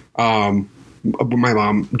 Okay. My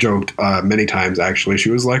mom joked many times, actually.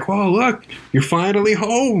 She was like, well, look, you're finally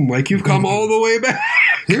home. You've come all the way back.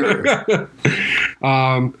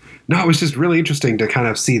 No, it was just really interesting to kind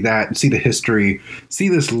of see that and see the history, see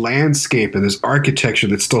this landscape and this architecture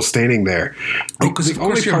that's still standing there. Because of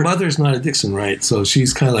course your mother's not a Dixon, right? So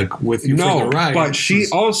she's kind of with you for the ride. But she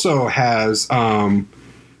also has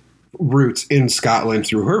roots in Scotland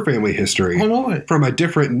through her family history from a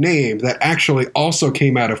different name that actually also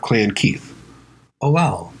came out of Clan Keith. Oh,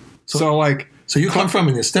 wow. So you come from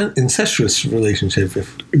an incestuous relationship?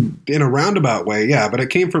 In a roundabout way, yeah. But it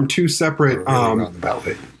came from 2 separate... roundabout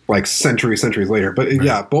way. like centuries later. But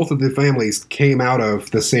yeah, both of the families came out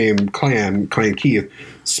of the same clan Keith,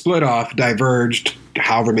 split off, diverged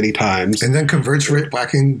however many times. And then converts right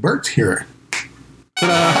back in Bert here.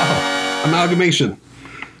 Ta-da! Amalgamation.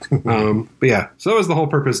 But yeah, so that was the whole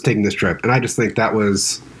purpose of taking this trip. And I just think that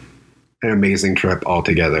was an amazing trip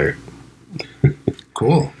altogether.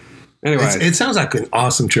 Cool. Anyway. It sounds like an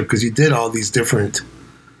awesome trip because you did all these different,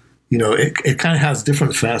 it kind of has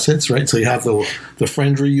different facets, right? So you have the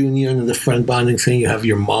friend reunion and the friend bonding thing. You have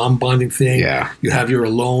your mom bonding thing. Yeah. You have your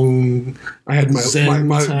alone. I had my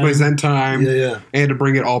Zen time. Yeah. And to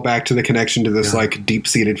bring it all back to the connection to this like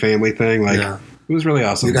deep-seated family thing. Like, it was really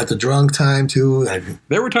awesome. You got the drunk time too.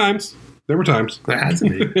 There were times. There had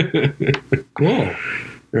to be. Cool.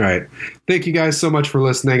 All right. Thank you guys so much for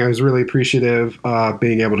listening. I was really appreciative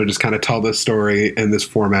being able to just kind of tell this story in this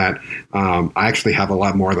format. I actually have a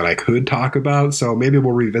lot more that I could talk about, so maybe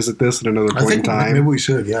we'll revisit this at another point in time. Maybe we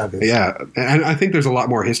should, yeah. Yeah, and I think there's a lot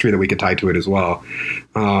more history that we could tie to it as well.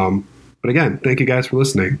 But again, thank you guys for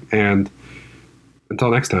listening, and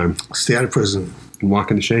until next time. Stay out of prison. And walk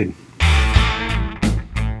in the shade.